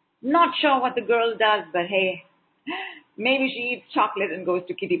 Not sure what the girl does, but hey, maybe she eats chocolate and goes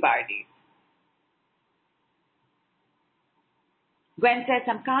to kiddie parties. Gwen says,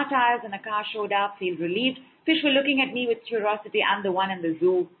 some car tires and a car showed up. Feel relieved. Fish were looking at me with curiosity. I'm the one in the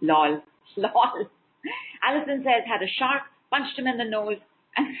zoo. Lol. Lol. Alison says, had a shark, punched him in the nose,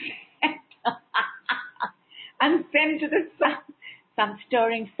 and sent to the sun. Some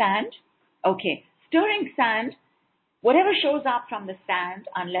stirring sand. Okay, stirring sand, whatever shows up from the sand,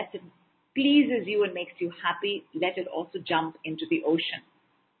 unless it pleases you and makes you happy, let it also jump into the ocean.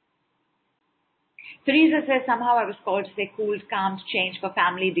 Teresa says, somehow I was called to say cooled, calmed, changed for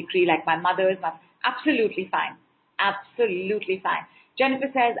family decree like my mother's. Absolutely fine. Absolutely fine. Jennifer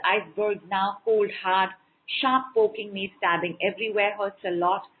says, icebergs now, cold, hard, sharp poking me, stabbing everywhere, hurts a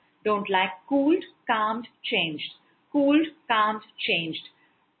lot. Don't like. Cooled, calmed, changed. Cooled, calmed, changed.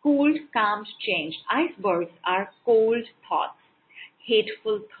 Cooled, calmed, changed. Icebergs are cold thoughts,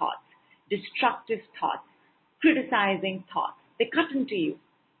 hateful thoughts, destructive thoughts, criticizing thoughts. They cut into you.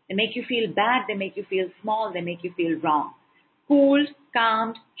 They make you feel bad. They make you feel small. They make you feel wrong. Cooled,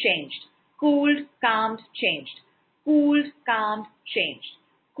 calmed, changed. Cooled, calmed, changed. Cooled, calmed, changed.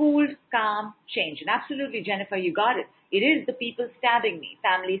 Cooled, calm, changed. And absolutely, Jennifer, you got it. It is the people stabbing me,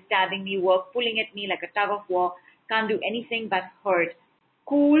 family stabbing me, work pulling at me like a tug of war. Can't do anything but hurt.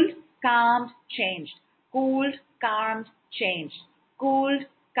 Cooled, calmed, changed. Cooled, calmed, changed. Cooled,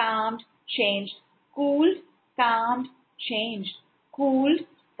 calmed, changed. Cooled, calmed, changed. Cooled,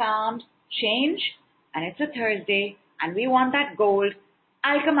 calmed, change. And it's a Thursday, and we want that gold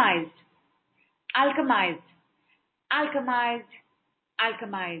alchemized. Alchemized. Alchemized.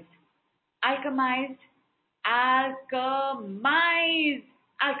 Alchemized. Alchemized. Alchemized.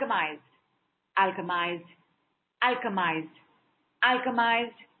 Alchemized. alchemized, alchemized,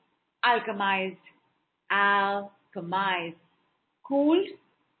 alchemized, alchemized, alchemized, cooled,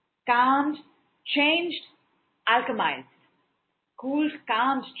 calmed, changed, alchemized, cooled,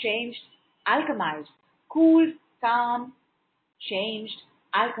 calmed, changed, alchemized, cooled, calm, changed,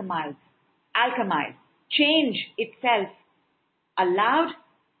 alchemized, alchemized, change itself, allowed,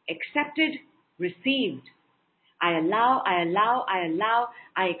 accepted, received. I allow, I allow, I allow,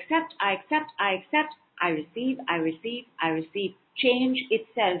 I accept, I accept, I accept, I receive, I receive, I receive. Change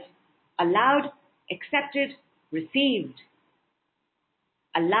itself, allowed, accepted, received.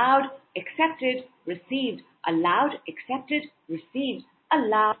 Allowed, accepted, received. Allowed, accepted, received.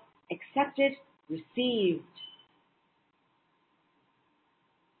 Allowed, accepted, received.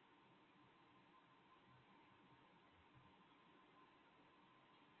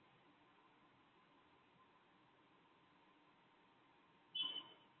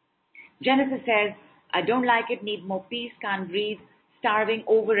 Genesis says, I don't like it, need more peace, can't breathe, starving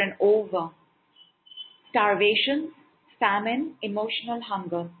over and over. Starvation, famine, emotional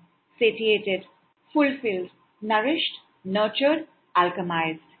hunger, satiated, fulfilled, nourished, nurtured,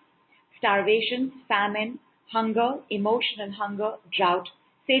 alchemized. Starvation, famine, hunger, emotional hunger, drought,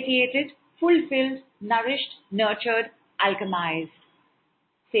 satiated, fulfilled, nourished, nurtured, alchemized.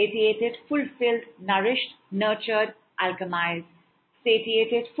 Satiated, fulfilled, nourished, nurtured, alchemized.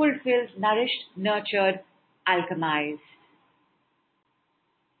 Satiated, fulfilled, nourished, nurtured, alchemized.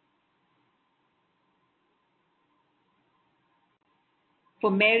 For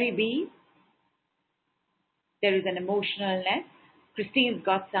Mary B, there is an emotionalness. Christine's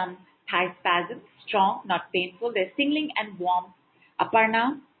got some thigh spasms, strong, not painful. There's tingling and warmth.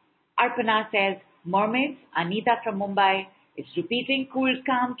 Arpana says mermaids. Anita from Mumbai is repeating cool,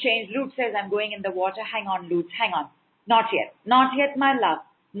 calm, change. Lute says I'm going in the water. Hang on, Lute, hang on. Not yet. Not yet, my love.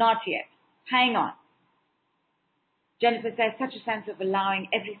 Not yet. Hang on. Jennifer says, such a sense of allowing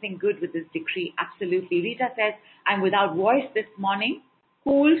everything good with this decree. Absolutely. Rita says, I'm without voice this morning.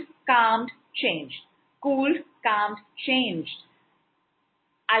 Cooled, calmed, changed. Cooled, calmed, changed.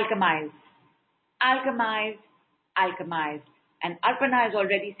 Alchemized. Alchemized. Alchemized. And Arpana is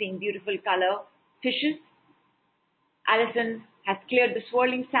already seeing beautiful color. Fishes. Alison has cleared the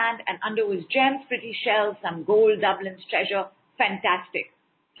swirling sand and under was gems, pretty shells, some gold, Dublin's treasure. Fantastic.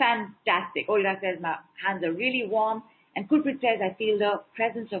 Fantastic. Olga says, my hands are really warm. And Kulprit says, I feel the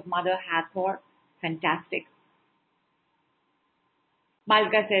presence of Mother Hathor. Fantastic.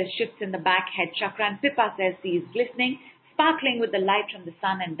 Malka says, shifts in the back head chakra. And Pippa says, she is glistening, sparkling with the light from the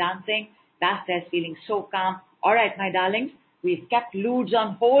sun and dancing. Vas says, feeling so calm. All right, my darlings, we've kept Ludes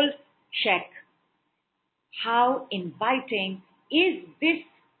on hold. Check. How inviting is this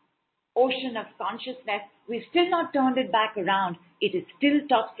ocean of consciousness? We've still not turned it back around. It is still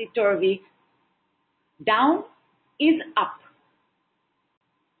topsy-turvy. Down is up.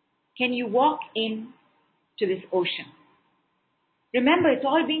 Can you walk in to this ocean? Remember, it's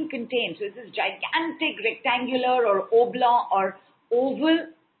all being contained. So this is gigantic, rectangular or oblong or oval,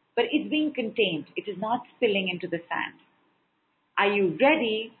 but it's being contained. It is not spilling into the sand. Are you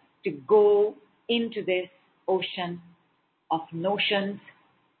ready to go into this ocean of notions,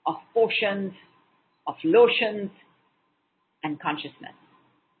 of potions, of lotions, and consciousness?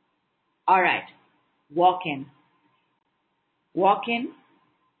 All right, walk in. Walk in,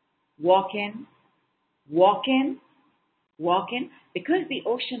 walk in, walk in, walk in. Because the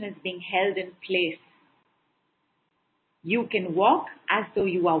ocean is being held in place, you can walk as though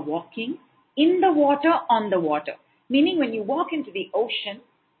you are walking in the water, on the water. Meaning when you walk into the ocean,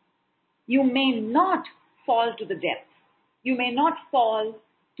 you may not fall to the depths. You may not fall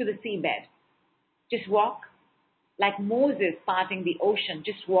to the seabed. Just walk like Moses parting the ocean.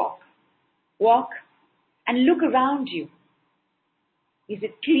 Just walk. Walk and look around you. Is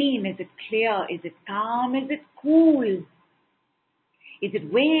it clean? Is it clear? Is it calm? Is it cool? Is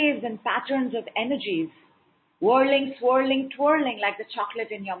it waves and patterns of energies, whirling, swirling, twirling like the chocolate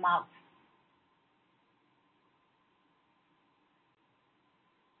in your mouth?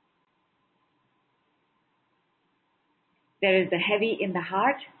 There is the heavy in the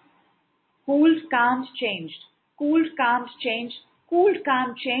heart. Cooled, calmed, changed. Cooled, calmed, changed. Cooled,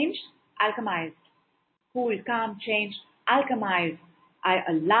 calm, changed. Alchemized. Cooled, calm, changed. Alchemized. I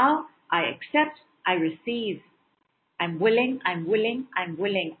allow, I accept, I receive. I'm willing, I'm willing, I'm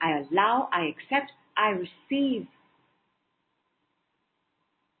willing. I allow, I accept, I receive.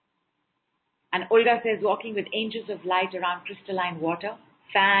 And Olga says, walking with angels of light around crystalline water.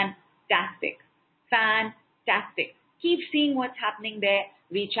 Fantastic. Fantastic. Keep seeing what's happening there.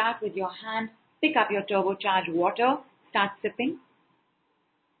 Reach out with your hand. Pick up your turbocharged water. Start sipping.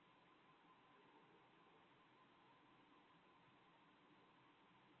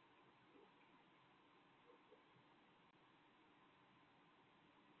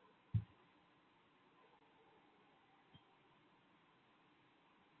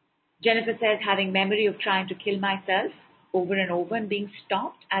 Jennifer says, having memory of trying to kill myself over and over and being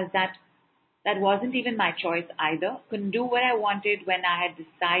stopped, as that wasn't even my choice either. Couldn't do what I wanted when I had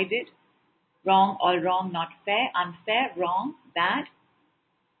decided. Wrong, all wrong, not fair, unfair, wrong, bad.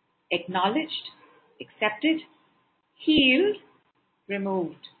 Acknowledged, accepted, healed,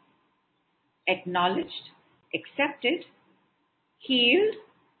 removed. Acknowledged, accepted, healed,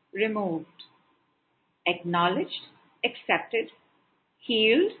 removed. Acknowledged, accepted,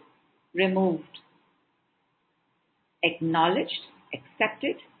 healed, removed. Acknowledged,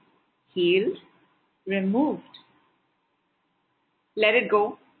 accepted, healed, removed. Let it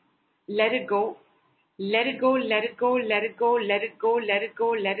go, let it go, let it go, let it go, let it go, let it go, let it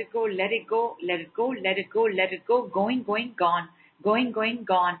go, let it go, let it go, let it go, let it go, let it go, going, going, gone, going, going,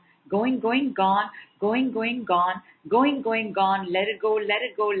 gone, going, going, gone, going, going, gone, going, going, gone, let it go, let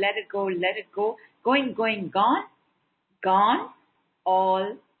it go, let it go, let it go, going, going, gone, gone,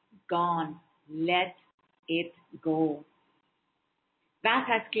 all gone. Let it go. Vass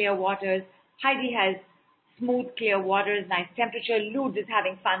has clear waters. Heidi has smooth, clear waters, nice temperature. Ludes is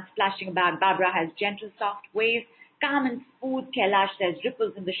having fun splashing about. Barbara has gentle, soft waves. Calm and smooth. Kailash says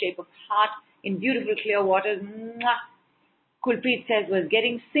ripples in the shape of heart in beautiful, clear waters. Mwah. Kulpreet says was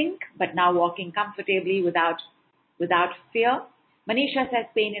getting sync, but now walking comfortably without fear. Manisha says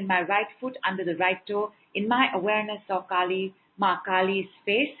pain in my right foot under the right toe. In my awareness of Kali, Ma Kali's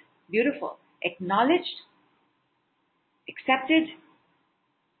face. Beautiful. Acknowledged, accepted,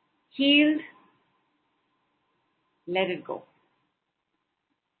 healed, let it go.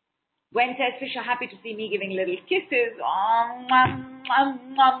 Gwen says, Fisher, happy to see me giving little kisses.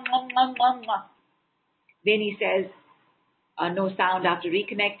 Vinny says, no sound after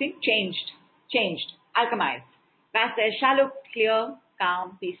reconnecting. Changed, alchemized. Vass says, shallow, clear,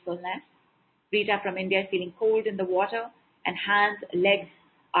 calm, peacefulness. Rita from India is feeling cold in the water and hands, legs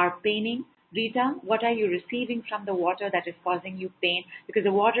are paining. Rita, what are you receiving from the water that is causing you pain? Because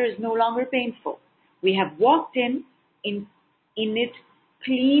the water is no longer painful. We have walked in it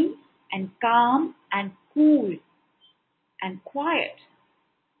clean and calm and cool and quiet.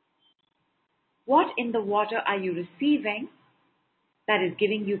 What in the water are you receiving that is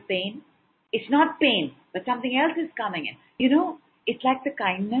giving you pain? It's not pain, but something else is coming in. You know, it's like the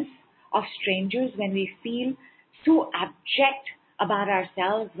kindness of strangers when we feel so abject about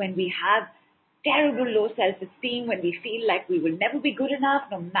ourselves, when we have terrible low self-esteem, when we feel like we will never be good enough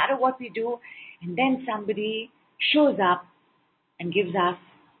no matter what we do, and then somebody shows up and gives us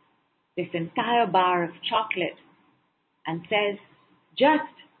this entire bar of chocolate and says,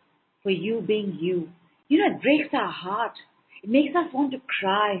 just for you being you. You know, it breaks our heart. It makes us want to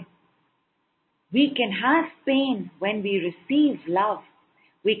cry. We can have pain when we receive love.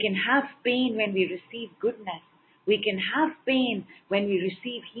 We can have pain when we receive goodness. We can have pain when we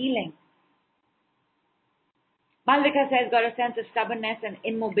receive healing. Maldika says, got a sense of stubbornness and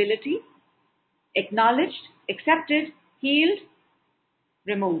immobility. Acknowledged, accepted, healed,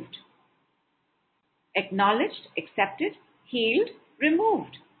 removed. Acknowledged, accepted, healed,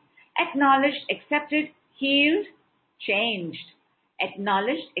 removed. Acknowledged, accepted, healed, changed.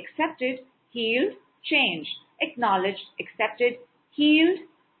 Acknowledged, accepted, healed, changed. Acknowledged, accepted, healed,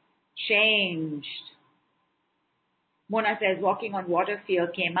 changed. Mona says, walking on water, fear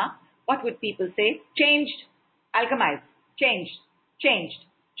came up. What would people say? Changed, alchemized, changed,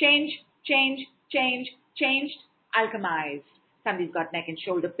 change, alchemized. Somebody's got neck and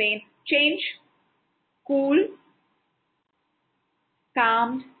shoulder pain. Change, cool,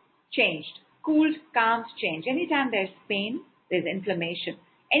 calmed, changed. Cooled, calmed, changed. Anytime there's pain, there's inflammation.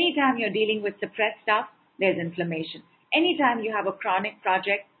 Anytime you're dealing with suppressed stuff, there's inflammation. Anytime you have a chronic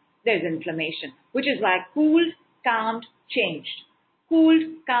project, there's inflammation. Which is why cooled, calmed, changed. Cooled,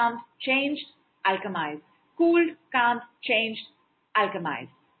 calmed, changed, alchemized. Cooled, calmed, changed, alchemized.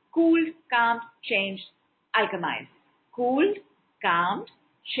 Cooled, calmed, changed, alchemized. Cooled, calmed,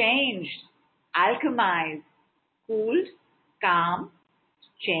 changed, alchemized. Cooled, calmed,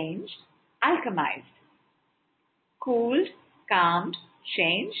 changed, alchemized. Cooled, calmed,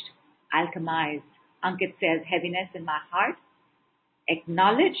 changed, alchemized. Ankit says, heaviness in my heart.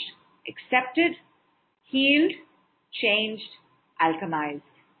 Acknowledged, accepted, healed, changed, alchemized.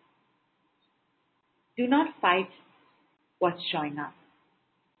 Do not fight what's showing up.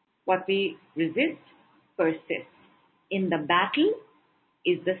 What we resist persists. In the battle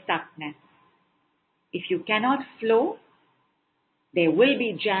is the stuckness. If you cannot flow, there will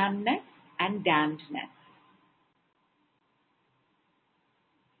be jamness and dampness.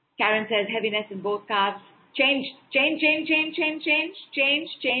 Karen says heaviness in both calves. Change.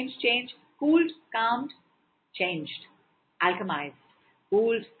 Cooled, calmed, changed. Alchemized.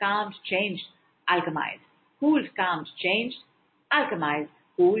 Cooled, calmed, changed, alchemized. Cooled, calmed, changed, alchemized.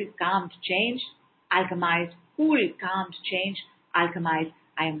 Cooled, calmed, changed, alchemized. Cooled, calmed, changed, alchemized.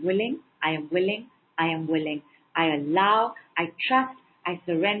 I am willing, I am willing, I am willing. I allow, I trust, I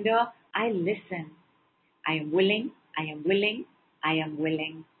surrender, I listen. I am willing, I am willing, I am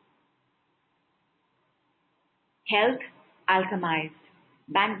willing. Health, alchemized.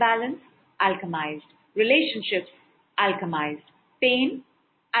 Bank balance, alchemized. Relationships, alchemized. Pain,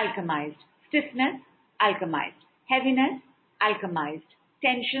 alchemized. Stiffness, alchemized. Heaviness, alchemized.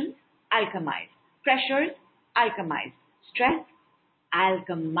 Tensions, alchemized. Pressures, alchemized. Stress,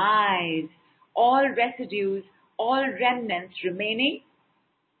 alchemized. All residues, all remnants remaining,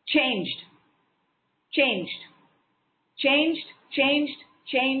 changed, changed, changed, changed,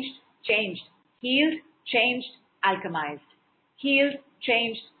 changed, changed. Healed, changed, alchemized. Healed,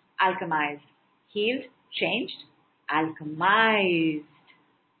 changed, alchemized. Healed, changed, alchemized.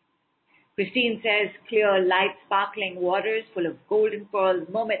 Christine says, clear, light, sparkling waters full of golden pearls,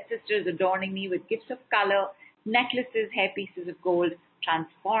 mermaid sisters adorning me with gifts of color, necklaces, hairpieces of gold,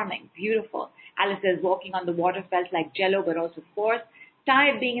 transforming, beautiful. Alice says, walking on the water felt like jello but also force.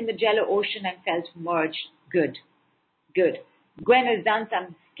 Tired being in the jello ocean and felt merged. Good, good. Gwen has done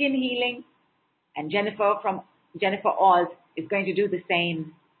some skin healing, and Jennifer Oz is going to do the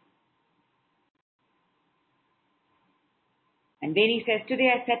same. And Veni says, today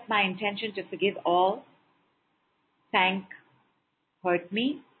I set my intention to forgive all, thank, hurt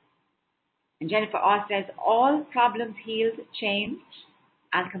me. And Jennifer Oz says, all problems healed, changed,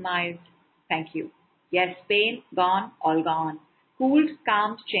 alchemized, thank you. Yes, pain, gone, all gone. Cooled,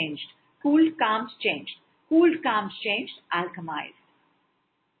 calmed, changed. Cooled, calmed, changed. Cooled, calmed, changed, alchemized.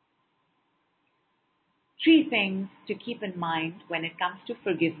 3 things to keep in mind when it comes to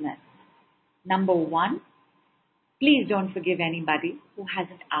forgiveness. Number 1, please don't forgive anybody who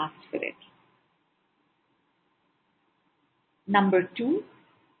hasn't asked for it. Number 2,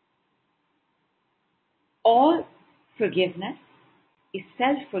 all forgiveness is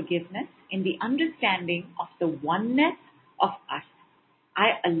self-forgiveness in the understanding of the oneness of us.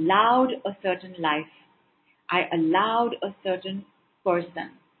 I allowed a certain life. I allowed a certain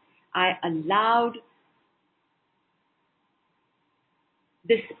person. I allowed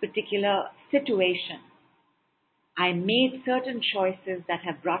this particular situation. I made certain choices that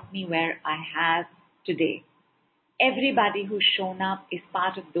have brought me where I have today. Everybody who's shown up is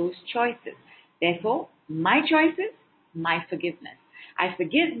part of those choices. Therefore, my choices, my forgiveness. I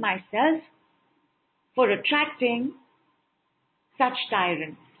forgive myself for attracting such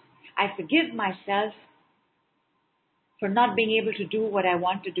tyrants. I forgive myself for not being able to do what I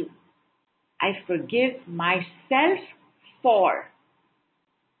want to do. I forgive myself for.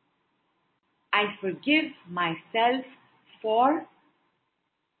 I forgive myself for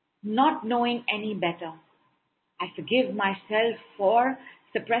not knowing any better. I forgive myself for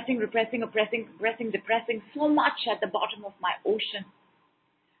suppressing, repressing, oppressing, compressing, depressing so much at the bottom of my ocean.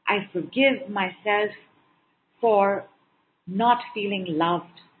 I forgive myself for not feeling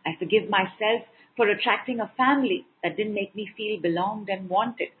loved. I forgive myself for attracting a family that didn't make me feel belonged and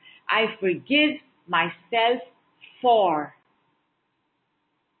wanted. I forgive myself for.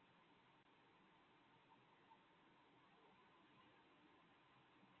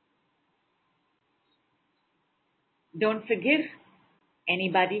 Don't forgive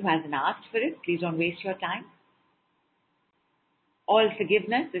anybody who hasn't asked for it. Please don't waste your time. All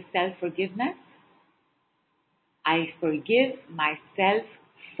forgiveness is self-forgiveness. I forgive myself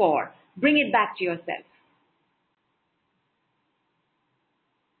for. Bring it back to yourself.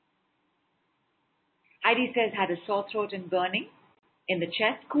 Heidi says, had a sore throat and burning in the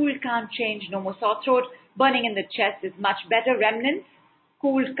chest. Cool, calm, change. No more sore throat. Burning in the chest is much better. Remnants.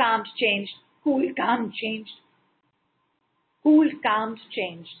 Cool, calmed, changed. Cool, calm, changed. Cool, calmed,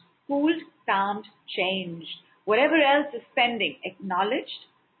 changed. Cool, calmed, changed. Whatever else is pending, acknowledged,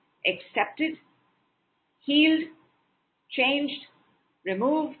 accepted, healed, changed,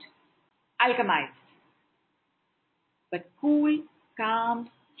 removed, alchemized. But cool, calmed,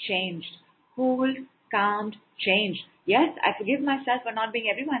 changed. Cool, calmed, changed. Yes, I forgive myself for not being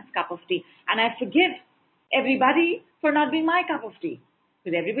everyone's cup of tea. And I forgive everybody for not being my cup of tea.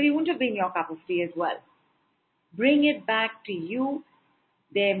 Because everybody wouldn't have been your cup of tea as well. Bring it back to you.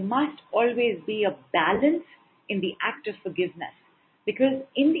 There must always be a balance in the act of forgiveness. Because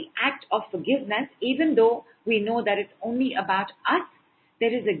in the act of forgiveness, even though we know that it's only about us,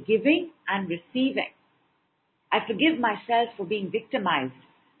 there is a giving and receiving. I forgive myself for being victimized.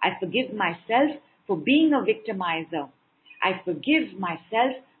 I forgive myself for being a victimizer. I forgive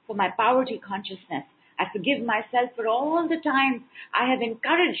myself for my poverty consciousness. I forgive myself for all the times I have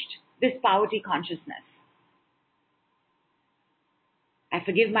encouraged this poverty consciousness. I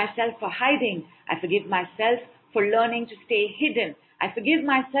forgive myself for hiding. I forgive myself for learning to stay hidden. I forgive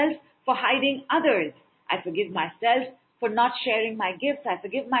myself for hiding others. I forgive myself for not sharing my gifts. I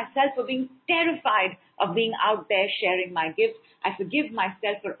forgive myself for being terrified of being out there sharing my gifts. I forgive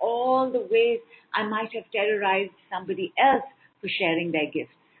myself for all the ways I might have terrorized somebody else for sharing their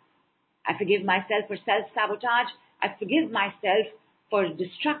gifts. I forgive myself for self-sabotage. I forgive myself for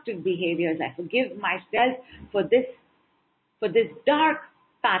destructive behaviors. I forgive myself for this dark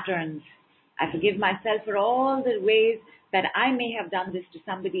patterns. I forgive myself for all the ways that I may have done this to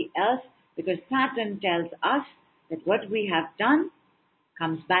somebody else, because Saturn tells us that what we have done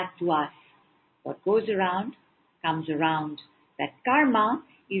comes back to us. What goes around comes around. That karma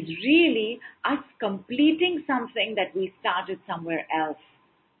is really us completing something that we started somewhere else.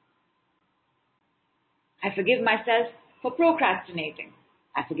 I forgive myself for procrastinating.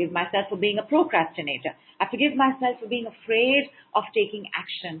 I forgive myself for being a procrastinator. I forgive myself for being afraid of taking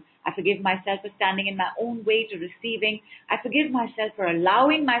action. I forgive myself for standing in my own way to receiving. I forgive myself for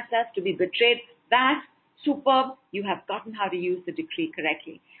allowing myself to be betrayed. That's superb. You have gotten how to use the decree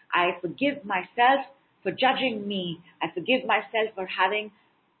correctly. I forgive myself for judging me. I forgive myself for having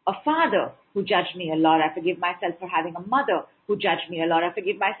a father who judged me a lot. I forgive myself for having a mother who judged me a lot. I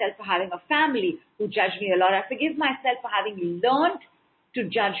forgive myself for having a family who judged me a lot. I forgive myself for having learned to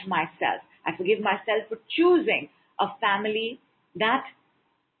judge myself. I forgive myself for choosing a family that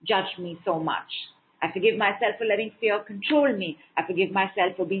judged me so much. I forgive myself for letting fear control me. I forgive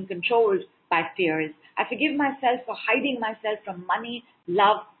myself for being controlled by fears. I forgive myself for hiding myself from money,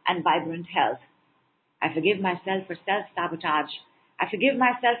 love, and vibrant health. I forgive myself for self-sabotage. I forgive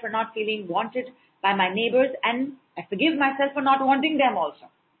myself for not feeling wanted by my neighbors, and I forgive myself for not wanting them also.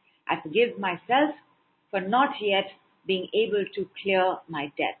 I forgive myself for not yet being able to clear my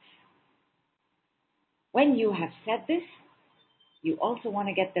debts. When you have said this, you also want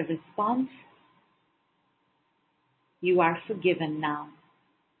to get the response, you are forgiven now.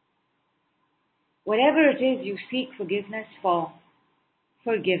 Whatever it is you seek forgiveness for,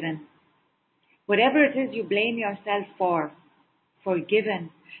 forgiven. Whatever it is you blame yourself for, forgiven.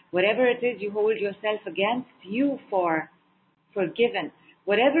 Whatever it is you hold yourself against you for, forgiven.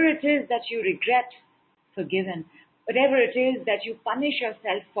 Whatever it is that you regret, forgiven. Whatever it is that you punish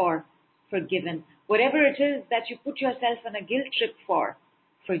yourself for, forgiven. Whatever it is that you put yourself on a guilt trip for,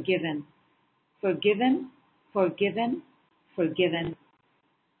 forgiven. Forgiven, forgiven, forgiven.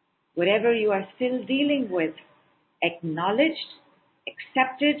 Whatever you are still dealing with, acknowledged,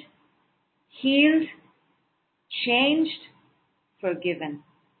 accepted, healed, changed, forgiven.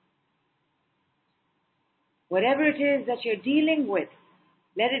 Whatever it is that you're dealing with,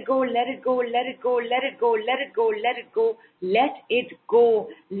 let it go, let it go, let it go, let it go, let it go, let it go, let it go,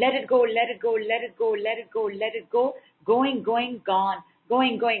 let it go, let it go, let it go, let it go, let it go, going, going, gone,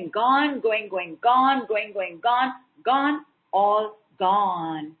 going, going, gone, going, going, gone, going, going, gone, gone, all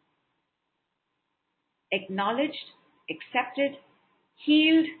gone. Acknowledged, accepted,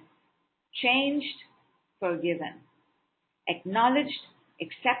 healed, changed, forgiven. Acknowledged,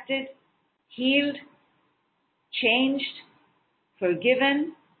 accepted, healed, changed,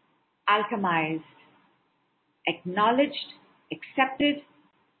 forgiven, alchemized. Acknowledged, accepted,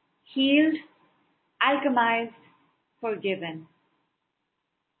 healed, alchemized, forgiven.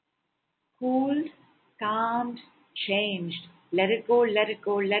 Cooled, calmed, changed. Let it go, let it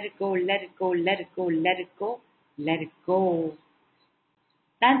go, let it go, let it go, let it go, let it go, let it go.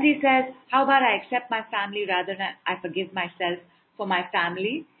 Nancy says, how about I accept my family rather than I forgive myself for my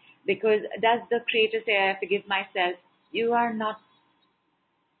family? Because does the Creator say I forgive myself? You are not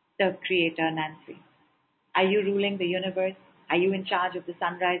the Creator, Nancy. Are you ruling the universe? Are you in charge of the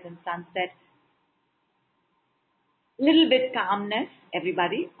sunrise and sunset? Little bit calmness,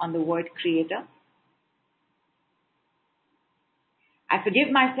 everybody, on the word Creator. I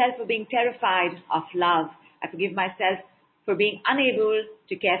forgive myself for being terrified of love. I forgive myself for being unable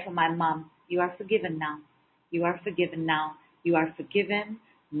to care for my mom. You are forgiven now. You are forgiven now. You are forgiven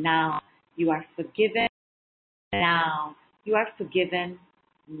now. You are forgiven now. You are forgiven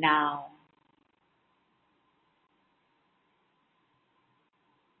now.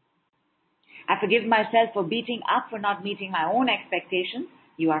 I forgive myself for beating up for not meeting my own expectations.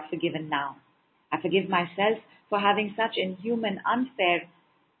 You are forgiven now. I forgive myself for having such inhuman, unfair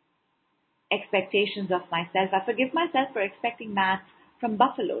expectations of myself. I forgive myself for expecting maths from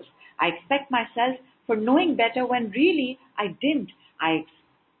buffaloes. I expect myself for knowing better when really I didn't. I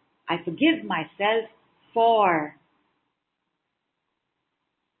forgive myself for.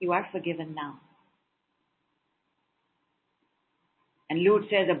 You are forgiven now. And Lute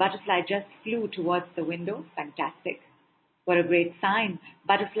says a butterfly just flew towards the window. Fantastic. What a great sign.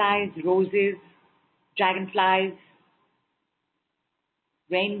 Butterflies, roses, dragonflies,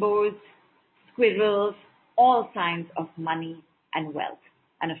 rainbows, squirrels, all signs of money and wealth.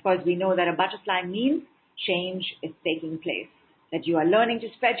 And of course, we know that a butterfly means change is taking place, that you are learning to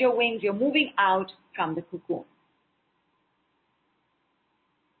spread your wings, you're moving out from the cocoon.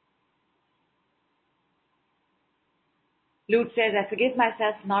 Lute says, I forgive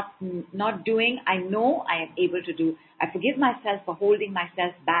myself not doing. I know I am able to do. I forgive myself for holding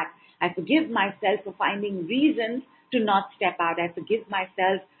myself back. I forgive myself for finding reasons to not step out. I forgive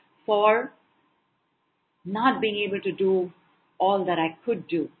myself for not being able to do all that I could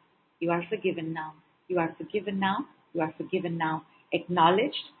do. You are forgiven now. You are forgiven now. You are forgiven now.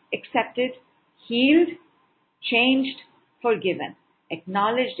 Acknowledged, accepted, healed, changed, forgiven.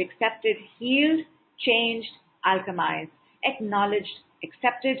 Acknowledged, accepted, healed, changed, alchemized. Acknowledged,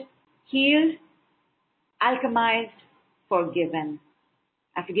 accepted, healed, alchemized, forgiven.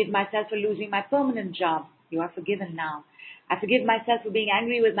 I forgive myself for losing my permanent job. You are forgiven now. I forgive myself for being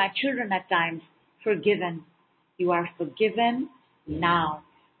angry with my children at times. Forgiven. You are forgiven now.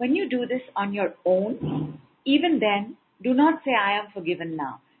 When you do this on your own, even then, do not say, I am forgiven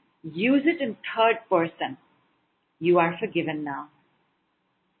now. Use it in third person. You are forgiven now.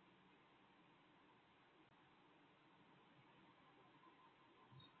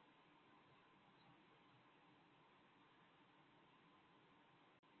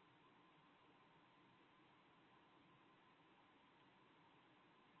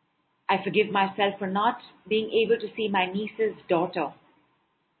 I forgive myself for not being able to see my niece's daughter.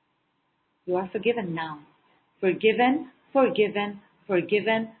 You are forgiven now. Forgiven, forgiven,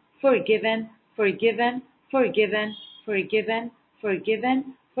 forgiven, forgiven, forgiven, forgiven, forgiven,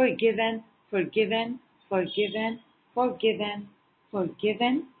 forgiven, forgiven, forgiven, forgiven, forgiven,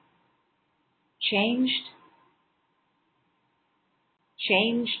 forgiven, changed,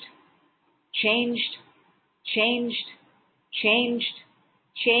 changed, changed, changed, changed,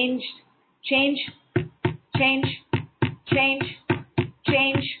 changed, change, change, change,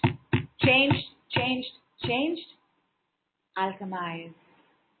 change, changed, changed, changed, alchemize.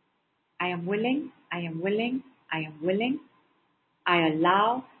 I am willing, I am willing, I am willing. I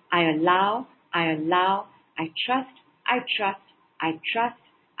allow, I allow, I allow. I trust, I trust, I trust.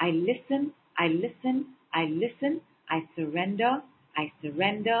 I listen, I listen, I listen. I surrender, I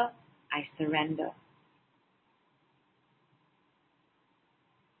surrender, I surrender.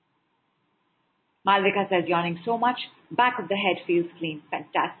 Malvika says, yawning so much, back of the head feels clean.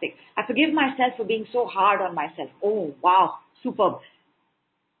 Fantastic. I forgive myself for being so hard on myself. Oh, wow, superb.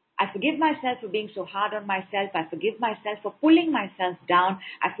 I forgive myself for being so hard on myself. I forgive myself for pulling myself down.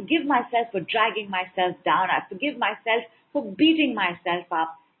 I forgive myself for dragging myself down. I forgive myself for beating myself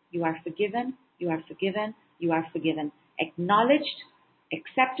up. You are forgiven. You are forgiven. You are forgiven. Acknowledged,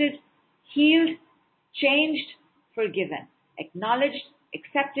 accepted, healed, changed, forgiven. Acknowledged,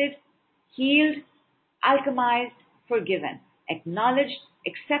 accepted, healed, alchemized, forgiven. Acknowledged,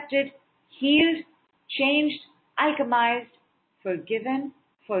 accepted, healed, changed, alchemized, forgiven,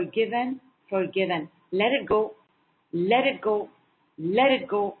 forgiven, forgiven. Let it go, let it go, let it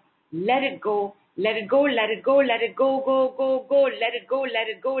go, let it go, let it go, let it go, let it go, go, go, go, let it go, let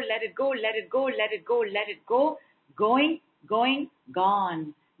it go, let it go, let it go, let it go, let it go, going, going,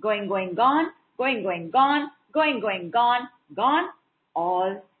 gone, going, going, gone, going, going, gone, going, going, gone, gone,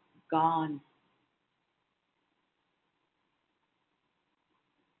 all gone.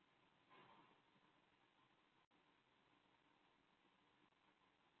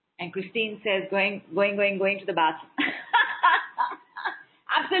 And Christine says, going to the bathroom.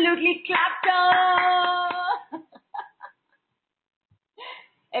 Absolutely clapped.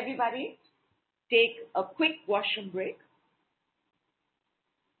 Everybody, take a quick washroom break.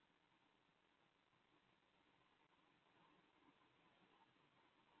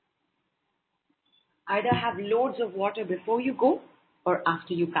 Either have loads of water before you go or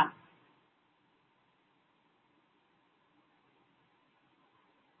after you come.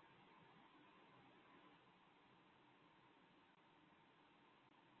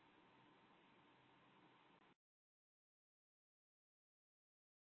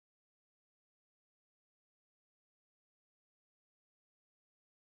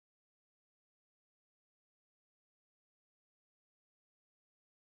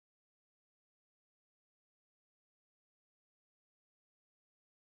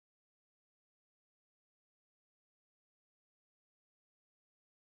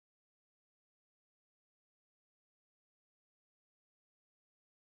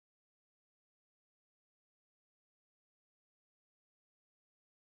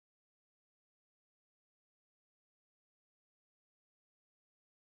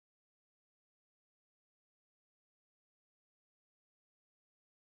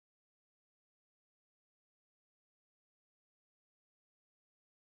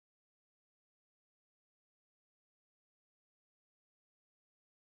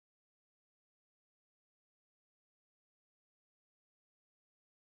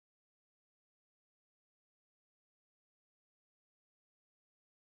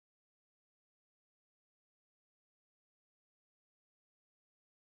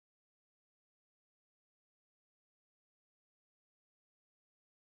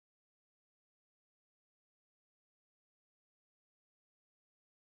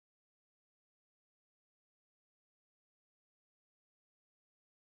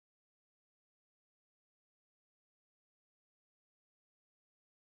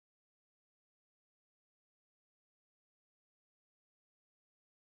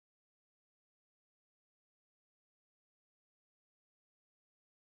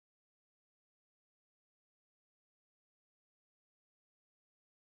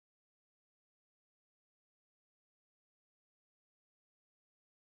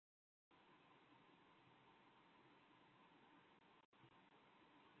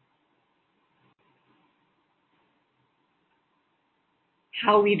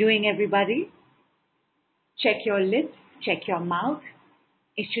 How are we doing, everybody? Check your lips, check your mouth.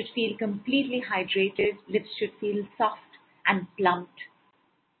 It should feel completely hydrated. Lips should feel soft and plumped.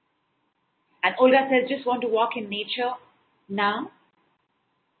 And Olga says, just want to walk in nature now.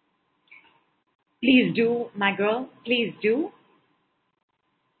 Please do, my girl, please do.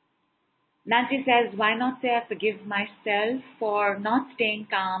 Nancy says, why not say I forgive myself for not staying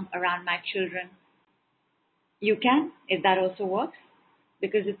calm around my children? You can, if that also works,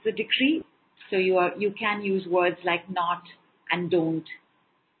 because it's a decree. So you can use words like not and don't.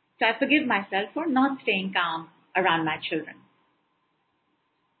 So I forgive myself for not staying calm around my children.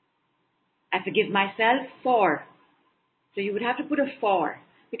 I forgive myself for. So you would have to put a for,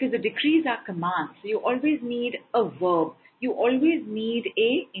 because the decrees are commands. So you always need a verb. You always need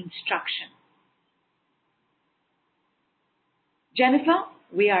a instruction. Jennifer,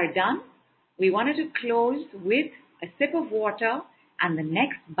 we are done. We wanted to close with a sip of water and the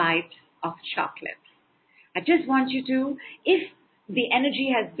next bite of chocolate. I just want you to, if the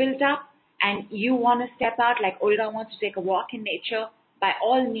energy has built up and you want to step out like Olga wants to take a walk in nature, by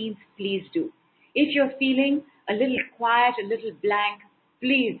all means, please do. If you're feeling a little quiet, a little blank,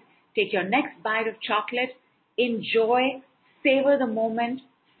 please take your next bite of chocolate, enjoy, savor the moment,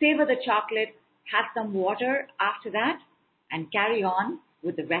 savor the chocolate, have some water after that, and carry on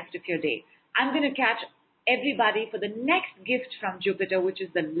with the rest of your day. I'm going to catch everybody for the next gift from Jupiter, which is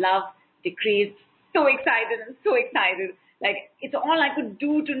the love decrees. So excited and so excited. Like, it's all I could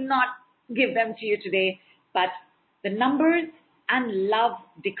do to not give them to you today. But the numbers and love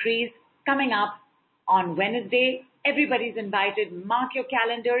decrees coming up on Wednesday. Everybody's invited. Mark your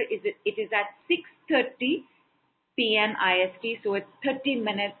calendar. It is at 6:30 p.m. IST. So it's 30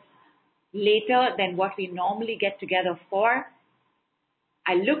 minutes later than what we normally get together for.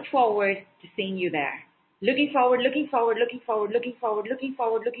 I look forward to seeing you there. Looking forward, looking forward, looking forward, looking forward, looking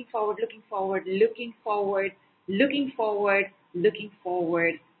forward, looking forward, looking forward, looking forward, looking forward, looking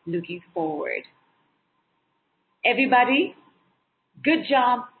forward, looking forward. Everybody, good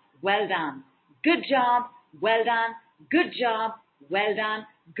job, well done. Good job, well done. Good job, well done.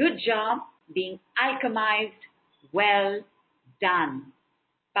 Good job being alchemized, well done.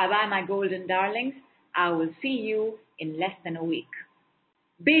 Bye-bye, my golden darlings. I will see you in less than a week.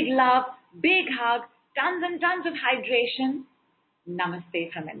 Big love, big hug, tons and tons of hydration.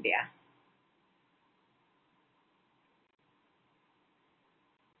 Namaste from India.